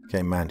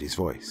 came Mandy's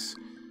voice.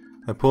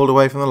 I pulled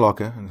away from the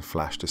locker and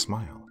flashed a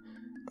smile.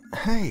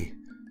 Hey!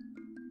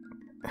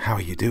 How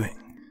are you doing?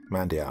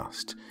 Mandy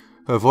asked.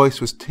 Her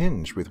voice was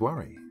tinged with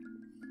worry.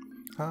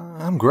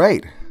 I'm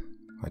great,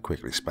 I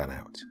quickly spat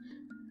out.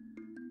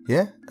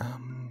 Yeah?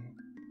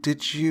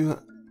 Did you...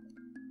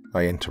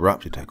 I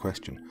interrupted her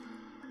question.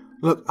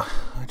 Look,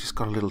 I just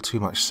got a little too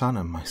much sun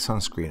and my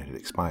sunscreen had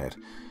expired.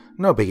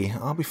 No biggie,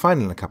 I'll be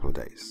fine in a couple of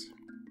days.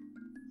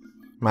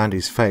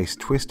 Mandy's face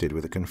twisted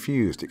with a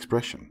confused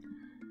expression.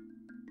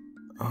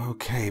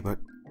 Okay, but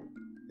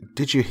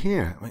did you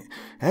hear?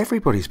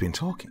 Everybody's been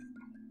talking.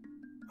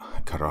 I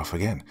cut her off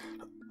again.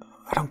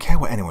 I don't care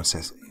what anyone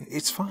says.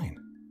 It's fine.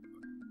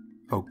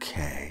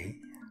 Okay,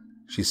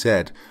 she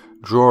said,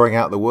 drawing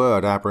out the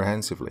word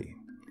apprehensively.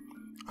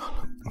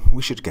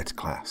 We should get to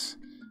class.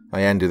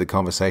 I ended the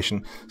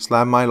conversation,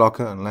 slammed my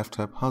locker, and left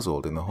her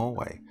puzzled in the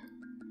hallway.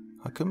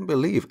 I couldn't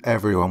believe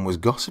everyone was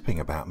gossiping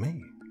about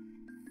me.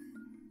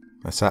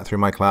 I sat through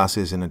my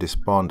classes in a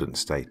despondent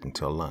state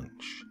until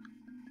lunch.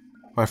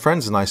 My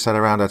friends and I sat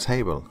around our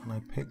table, and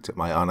I picked at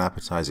my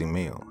unappetizing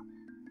meal.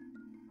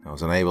 I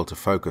was unable to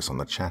focus on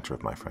the chatter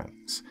of my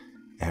friends.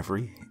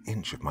 Every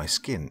inch of my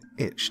skin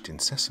itched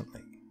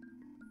incessantly.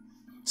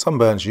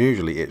 Sunburns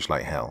usually itch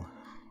like hell.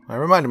 I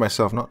reminded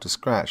myself not to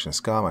scratch and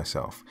scar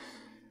myself,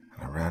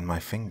 and I ran my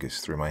fingers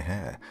through my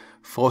hair,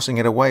 forcing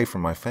it away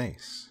from my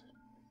face.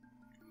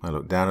 I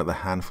looked down at the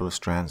handful of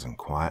strands and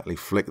quietly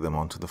flicked them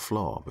onto the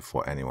floor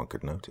before anyone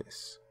could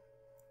notice.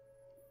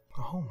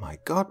 Oh my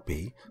God,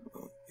 Bea,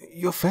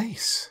 your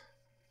face,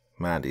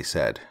 Mandy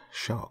said,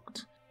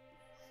 shocked.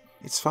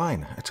 It's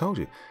fine, I told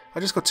you. I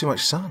just got too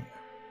much sun,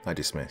 I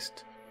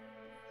dismissed.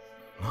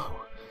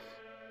 No,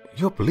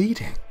 you're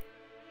bleeding,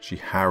 she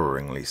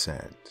harrowingly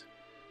said.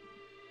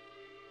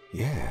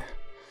 Yeah,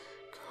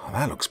 God,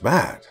 that looks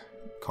bad,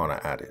 Connor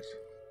added.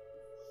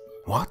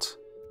 What?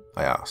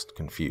 I asked,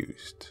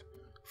 confused,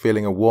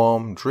 feeling a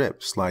warm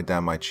drip slide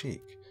down my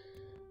cheek.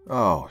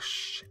 Oh,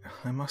 shit,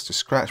 I must have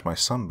scratched my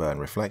sunburn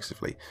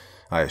reflexively,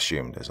 I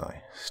assumed as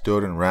I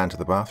stood and ran to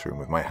the bathroom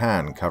with my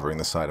hand covering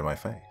the side of my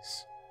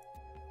face.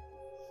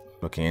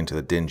 Looking into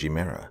the dingy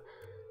mirror,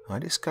 I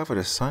discovered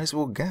a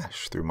sizable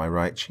gash through my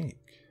right cheek.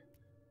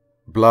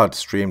 Blood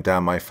streamed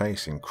down my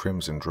face in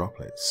crimson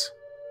droplets.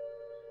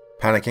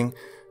 Panicking,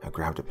 I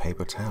grabbed a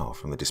paper towel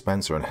from the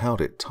dispenser and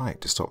held it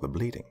tight to stop the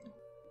bleeding.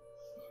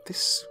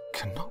 This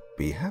cannot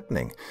be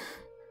happening.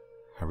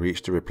 I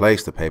reached to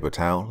replace the paper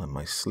towel and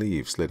my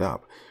sleeve slid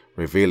up,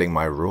 revealing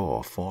my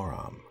raw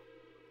forearm.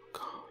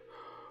 God,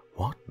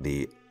 what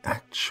the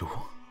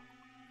actual...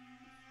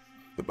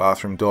 The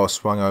bathroom door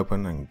swung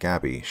open and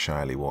Gabby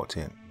shyly walked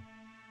in.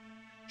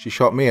 She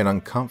shot me an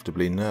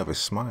uncomfortably nervous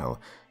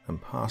smile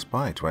and passed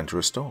by to enter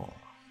a stall.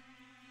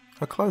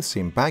 Her clothes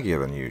seemed baggier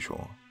than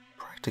usual,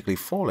 practically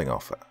falling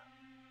off her.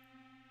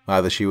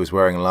 Either she was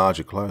wearing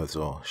larger clothes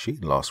or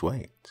she'd lost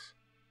weight.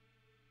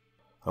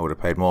 I would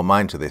have paid more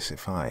mind to this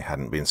if I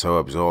hadn't been so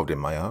absorbed in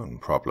my own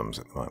problems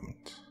at the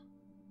moment.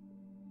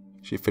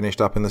 She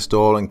finished up in the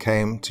stall and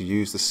came to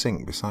use the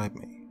sink beside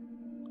me.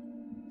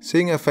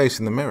 Seeing her face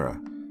in the mirror,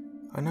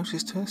 I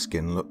noticed her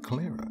skin looked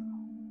clearer.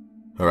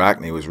 Her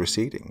acne was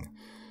receding.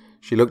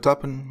 She looked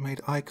up and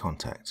made eye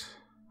contact,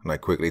 and I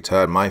quickly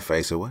turned my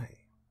face away.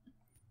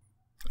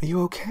 "Are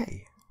you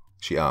okay?"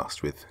 she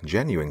asked with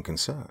genuine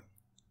concern.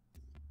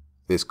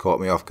 This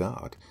caught me off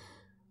guard.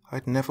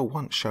 I'd never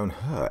once shown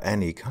her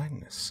any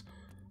kindness.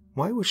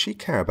 Why would she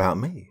care about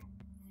me?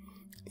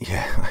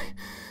 Yeah, I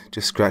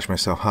just scratched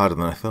myself harder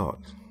than I thought.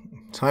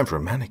 Time for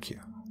a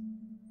manicure.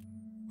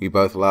 We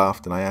both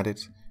laughed and I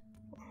added,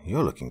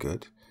 "You're looking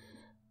good.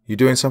 You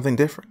doing something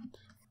different?"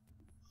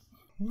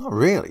 "Not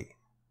really,"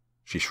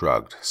 she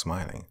shrugged,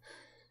 smiling.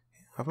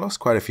 "I've lost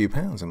quite a few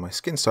pounds and my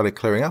skin started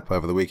clearing up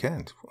over the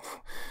weekend.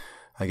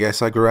 I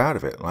guess I grew out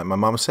of it like my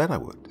mum said I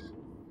would."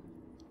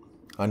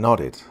 I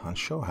nodded,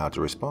 unsure how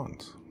to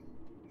respond.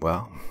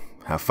 "Well,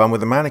 have fun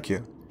with the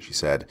manicure," she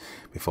said,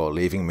 before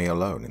leaving me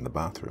alone in the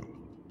bathroom.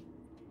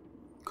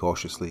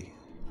 Cautiously,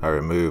 I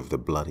removed the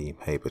bloody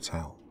paper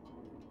towel.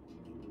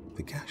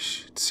 The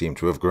gash seemed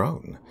to have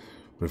grown,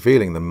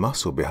 revealing the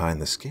muscle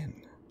behind the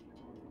skin.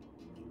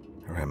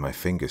 I ran my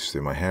fingers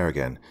through my hair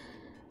again,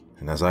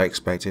 and as I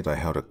expected, I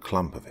held a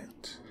clump of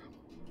it.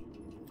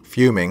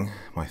 Fuming,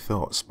 my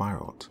thoughts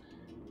spiraled.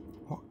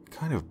 What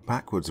kind of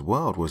backwards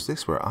world was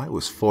this where I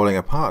was falling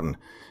apart and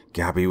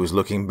Gabby was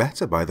looking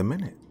better by the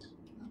minute?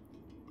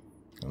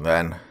 And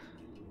then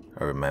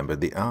I remembered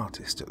the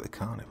artist at the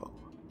carnival.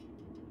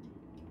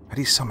 Had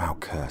he somehow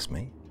cursed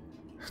me?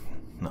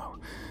 No,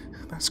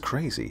 that's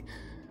crazy.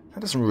 That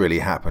doesn't really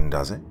happen,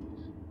 does it?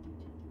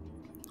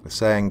 The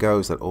saying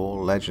goes that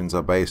all legends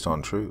are based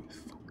on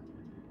truth.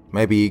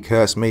 Maybe he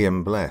cursed me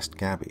and blessed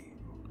Gabby.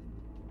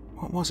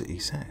 What was it he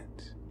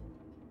said?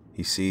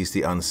 He sees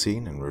the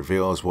unseen and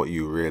reveals what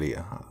you really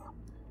are.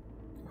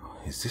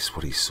 Is this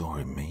what he saw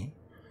in me?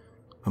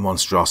 A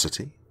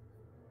monstrosity?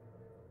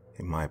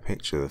 In my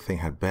picture, the thing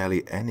had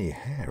barely any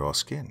hair or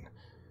skin.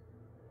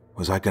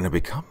 Was I going to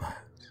become that?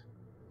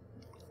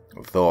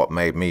 The thought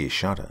made me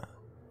shudder.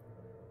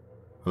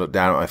 I looked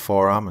down at my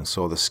forearm and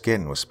saw the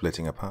skin was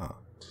splitting apart.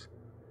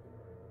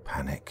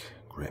 Panic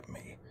gripped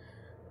me.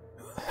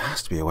 There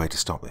has to be a way to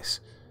stop this.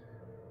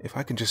 If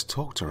I can just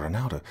talk to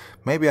Ronaldo,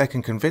 maybe I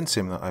can convince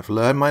him that I've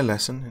learned my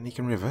lesson and he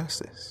can reverse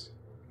this.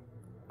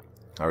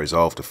 I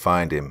resolved to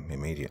find him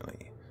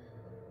immediately.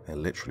 There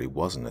literally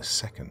wasn't a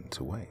second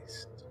to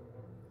waste.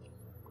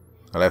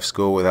 I left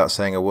school without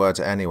saying a word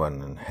to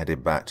anyone and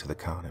headed back to the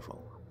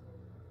carnival.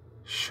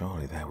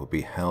 Surely there would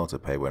be hell to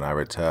pay when I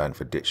returned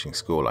for ditching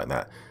school like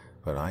that,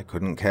 but I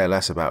couldn't care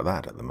less about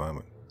that at the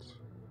moment.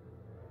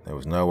 There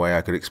was no way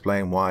I could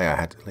explain why I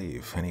had to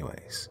leave,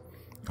 anyways.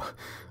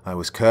 I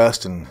was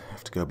cursed and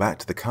have to go back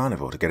to the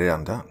carnival to get it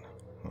undone.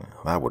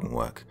 Well, that wouldn't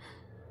work.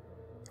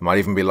 I might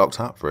even be locked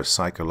up for a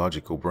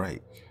psychological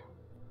break.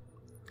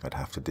 I'd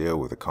have to deal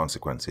with the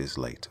consequences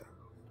later.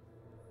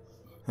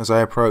 As I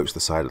approached the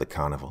side of the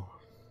carnival,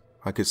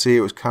 I could see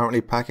it was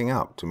currently packing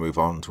up to move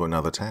on to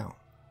another town.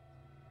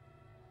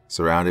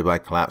 Surrounded by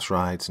collapsed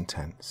rides and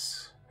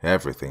tents,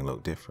 everything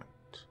looked different.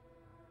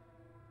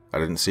 I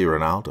didn't see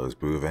Ronaldo's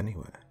booth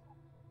anywhere.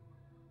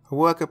 A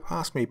worker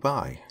passed me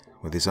by,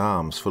 with his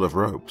arms full of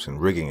ropes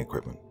and rigging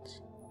equipment.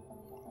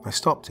 I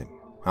stopped him,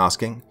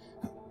 asking,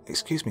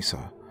 "Excuse me,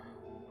 sir,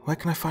 where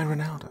can I find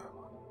Ronaldo?"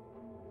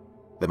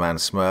 The man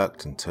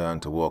smirked and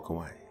turned to walk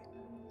away.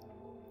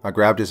 I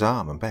grabbed his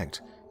arm and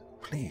begged,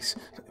 Please,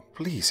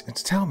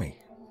 tell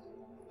me."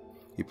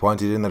 He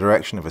pointed in the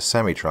direction of a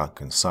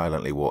semi-truck and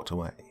silently walked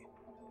away.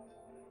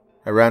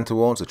 I ran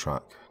towards the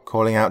truck,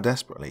 calling out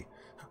desperately,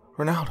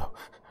 "Ronaldo!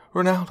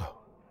 Ronaldo!"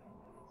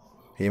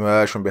 He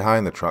emerged from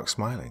behind the truck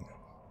smiling.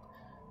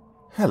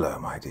 "Hello,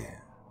 my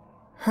dear.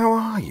 How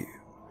are you?"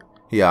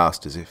 he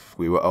asked as if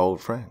we were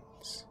old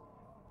friends.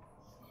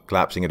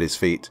 Collapsing at his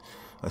feet,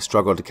 I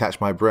struggled to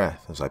catch my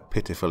breath as I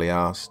pitifully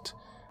asked,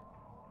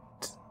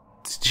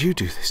 "Did you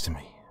do this to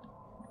me?"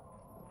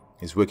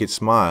 His wicked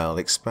smile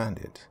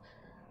expanded.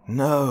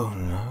 No,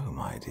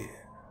 my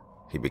dear,"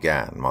 he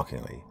began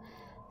mockingly.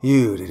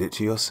 "You did it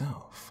to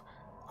yourself.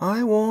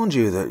 I warned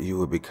you that you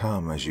would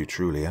become as you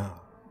truly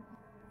are."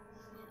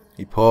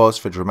 He paused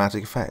for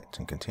dramatic effect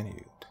and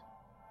continued.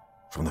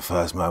 "From the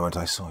first moment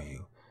I saw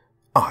you,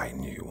 I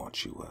knew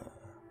what you were.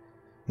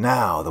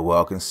 Now the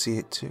world can see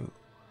it too."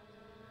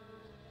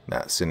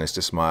 That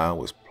sinister smile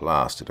was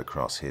plastered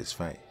across his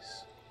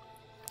face.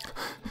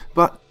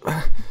 "But..."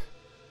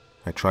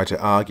 I tried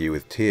to argue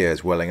with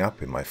tears welling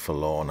up in my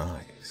forlorn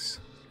eyes.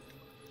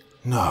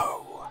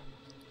 "No,"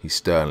 he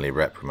sternly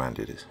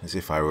reprimanded, as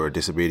if I were a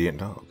disobedient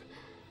dog.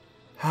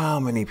 "How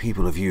many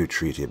people have you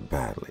treated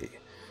badly,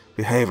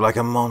 behaved like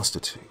a monster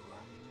to?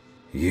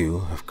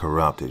 You have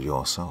corrupted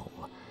your soul.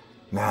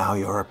 Now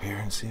your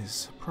appearance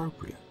is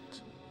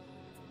appropriate."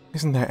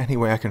 "Isn't there any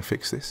way I can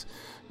fix this?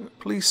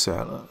 Please,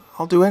 sir,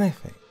 I'll do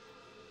anything."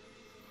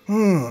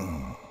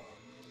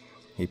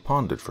 He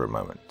pondered for a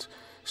moment,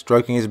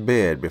 stroking his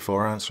beard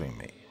before answering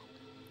me.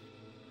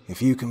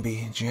 "If you can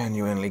be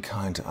genuinely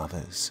kind to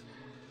others,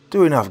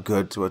 do enough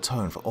good to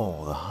atone for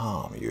all the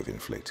harm you have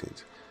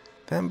inflicted,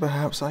 then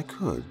perhaps I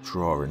could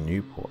draw a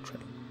new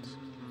portrait.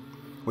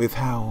 With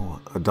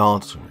how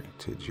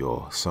adulterated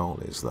your soul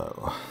is,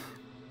 though."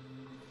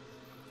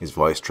 His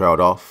voice trailed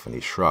off, and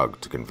he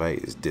shrugged to convey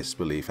his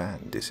disbelief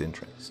and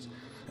disinterest.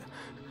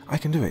 "I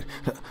can do it.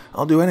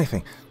 I'll do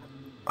anything.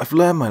 I've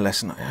learned my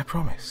lesson, I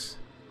promise,"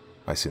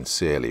 I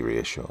sincerely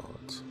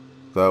reassured,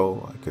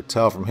 though I could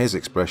tell from his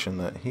expression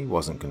that he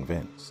wasn't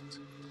convinced.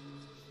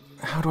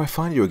 "How do I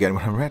find you again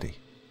when I'm ready?"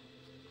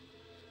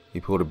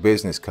 He pulled a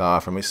business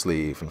card from his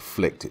sleeve and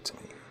flicked it to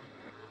me.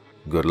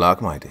 "Good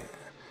luck, my dear,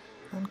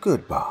 and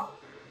goodbye."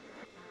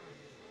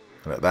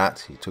 And at that,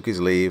 he took his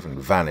leave and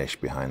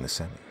vanished behind the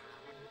semi.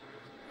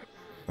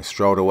 I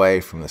strolled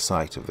away from the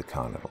site of the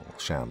carnival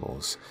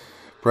shambles,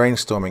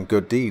 brainstorming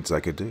good deeds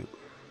I could do.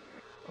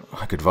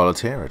 I could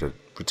volunteer at a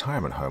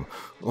retirement home,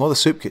 or the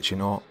soup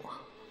kitchen, or...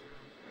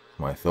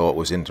 My thought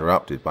was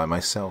interrupted by my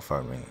cell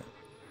phone ringing.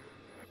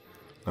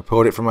 I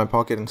pulled it from my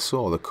pocket and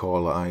saw the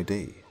caller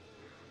ID.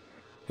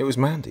 It was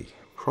Mandy,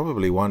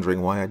 probably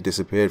wondering why I'd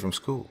disappeared from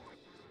school.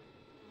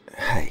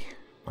 "Hey,"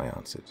 I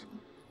answered.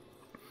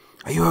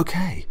 "Are you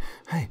okay?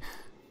 Hey."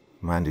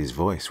 Mandy's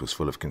voice was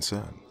full of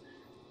concern.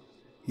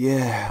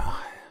 "Yeah.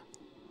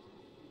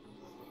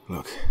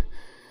 Look,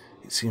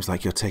 it seems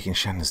like you're taking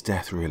Shannon's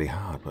death really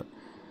hard, but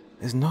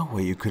there's no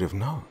way you could have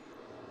known."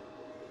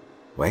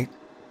 "Wait,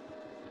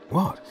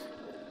 what?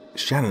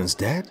 Shannon's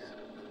dead?"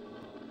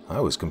 I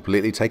was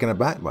completely taken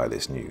aback by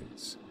this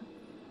news.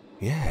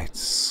 "Yeah,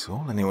 it's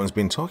all anyone's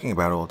been talking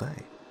about all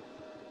day."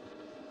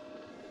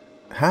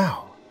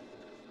 "How?"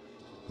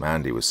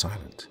 Mandy was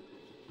silent.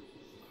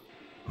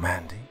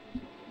 "Mandy?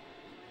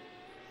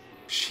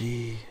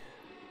 She..."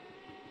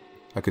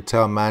 I could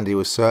tell Mandy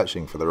was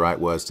searching for the right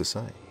words to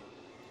say.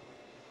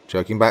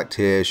 Choking back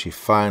tears, she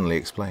finally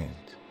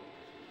explained.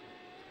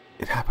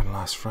 "It happened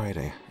last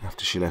Friday,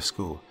 after she left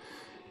school.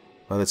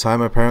 By the time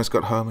her parents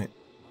got home,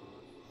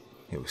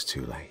 it was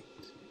too late."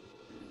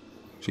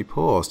 She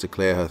paused to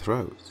clear her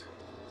throat.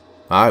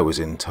 I was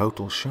in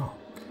total shock.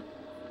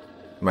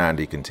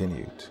 Mandy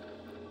continued.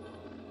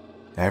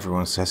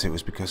 Everyone says it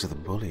was because of the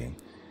bullying,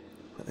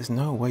 but there's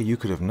no way you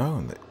could have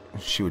known that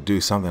she would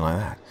do something like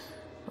that.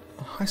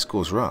 High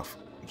school's rough.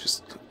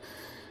 Just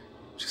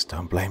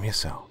don't blame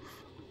yourself.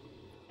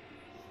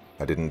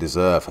 I didn't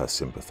deserve her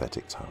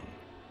sympathetic tone.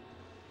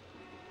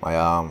 My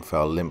arm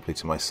fell limply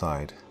to my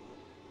side,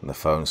 and the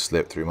phone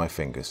slipped through my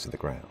fingers to the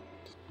ground.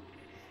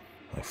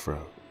 I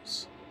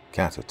froze,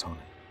 catatonic.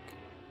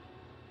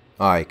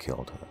 I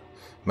killed her.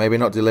 Maybe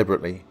not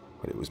deliberately,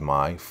 but it was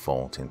my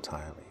fault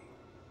entirely.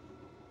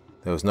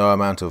 There was no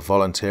amount of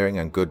volunteering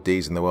and good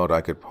deeds in the world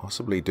I could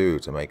possibly do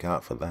to make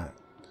up for that.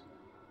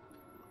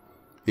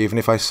 Even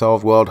if I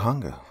solved world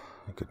hunger,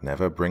 I could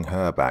never bring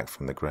her back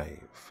from the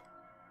grave.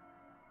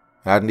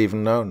 I hadn't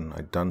even known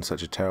I'd done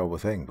such a terrible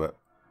thing, but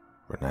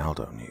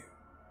Ronaldo knew.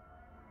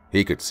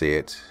 He could see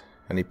it,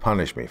 and he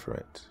punished me for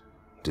it,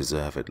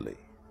 deservedly.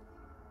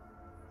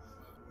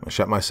 I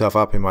shut myself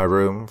up in my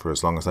room for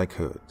as long as I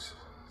could,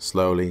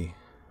 slowly,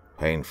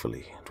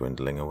 painfully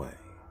dwindling away.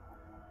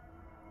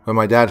 When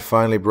my dad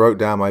finally broke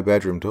down my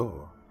bedroom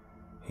door,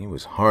 he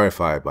was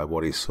horrified by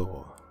what he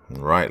saw, and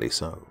rightly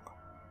so.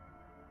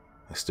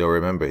 I still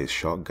remember his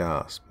shocked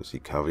gasp as he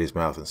covered his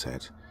mouth and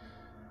said,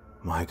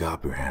 "My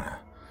God, Brianna,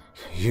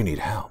 you need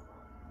help."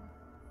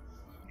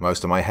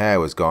 Most of my hair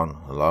was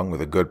gone, along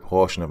with a good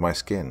portion of my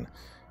skin,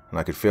 and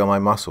I could feel my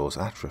muscles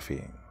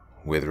atrophying,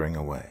 withering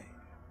away.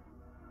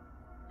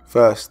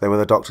 First, there were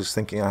the doctors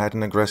thinking I had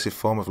an aggressive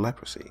form of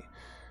leprosy.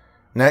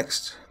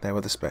 Next, there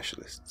were the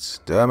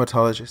specialists,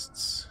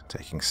 dermatologists,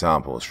 taking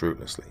samples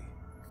fruitlessly.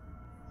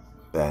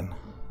 Then,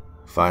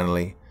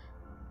 finally,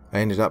 I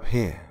ended up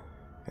here,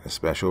 in a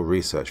special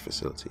research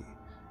facility,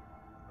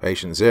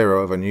 patient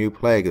zero of a new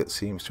plague that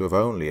seems to have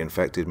only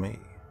infected me.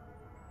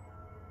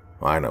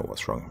 I know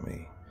what's wrong with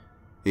me,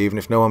 even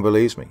if no one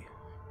believes me,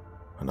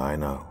 and I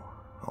know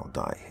I'll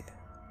die here.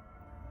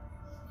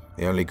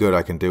 The only good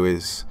I can do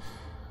is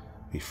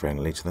be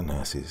friendly to the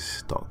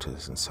nurses,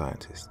 doctors, and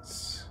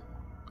scientists,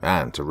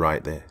 and to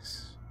write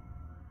this.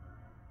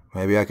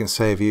 Maybe I can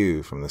save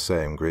you from the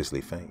same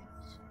grisly fate.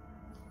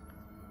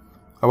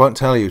 I won't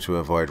tell you to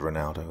avoid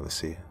Ronaldo the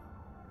Seer.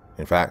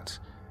 In fact,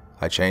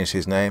 I changed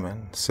his name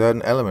and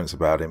certain elements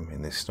about him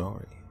in this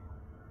story.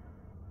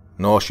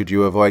 Nor should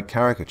you avoid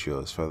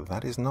caricatures, for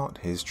that is not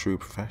his true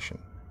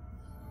profession.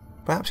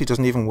 Perhaps he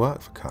doesn't even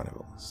work for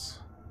carnivals.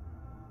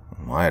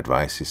 My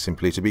advice is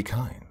simply to be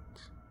kind.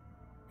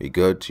 Be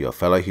good to your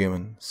fellow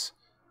humans,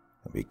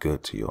 and be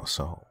good to your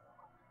soul.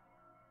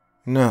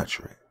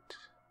 Nurture it.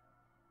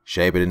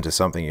 Shape it into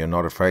something you're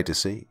not afraid to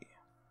see.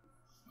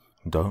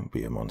 Don't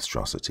be a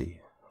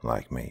monstrosity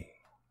like me.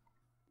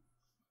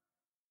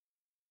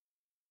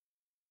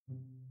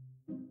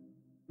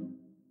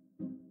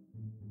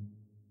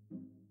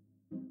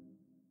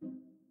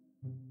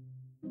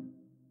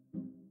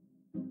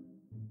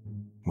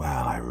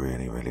 Well, I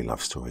really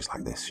love stories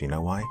like this. You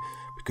know why?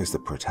 Because the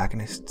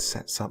protagonist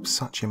sets up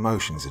such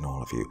emotions in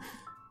all of you.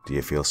 Do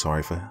you feel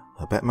sorry for her?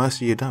 I bet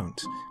most of you don't,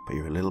 but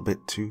you're a little bit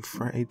too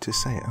afraid to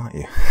say it, aren't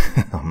you?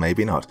 Or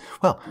maybe not.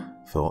 Well,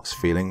 thoughts,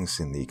 feelings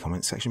in the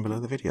comment section below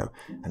the video,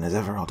 and as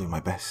ever I'll do my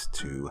best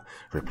to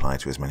reply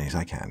to as many as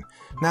I can.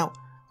 Now,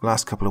 the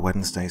last couple of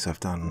Wednesdays I've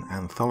done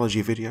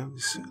anthology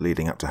videos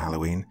leading up to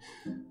Halloween.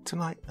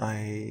 Tonight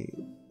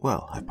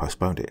I've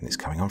postponed it and it's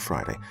coming on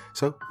Friday.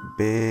 So,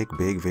 big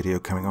video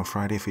coming on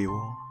Friday for you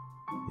all.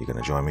 You're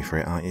going to join me for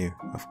it, aren't you?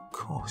 Of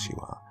course you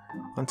are.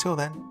 Until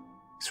then,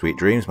 sweet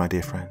dreams, my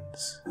dear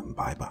friends, and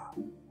bye-bye.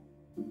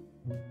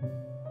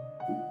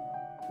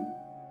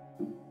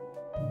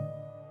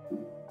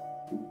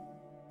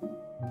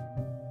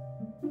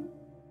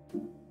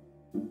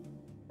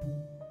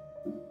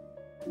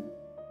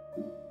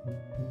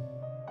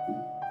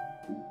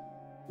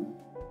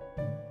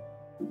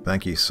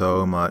 Thank you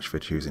so much for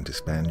choosing to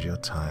spend your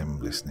time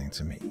listening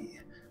to me.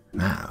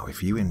 Now,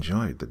 if you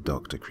enjoyed the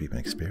Dr. Creepen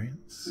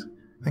experience,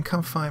 then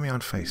come find me on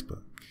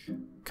Facebook.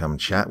 Come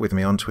chat with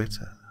me on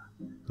Twitter.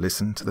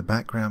 Listen to the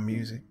background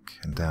music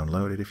and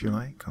download it if you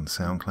like on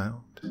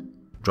SoundCloud.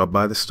 Drop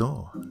by the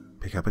store,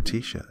 pick up a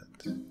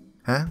t-shirt.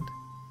 And,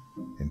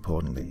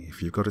 importantly,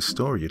 if you've got a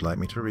story you'd like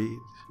me to read,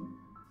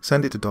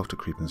 send it to Dr.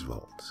 Creepen's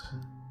Vault,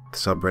 the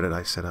subreddit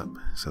I set up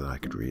so that I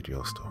could read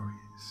your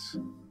stories.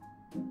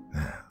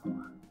 Now,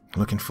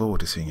 looking forward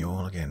to seeing you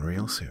all again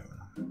real soon.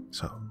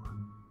 So,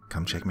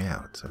 come check me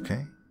out,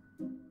 okay?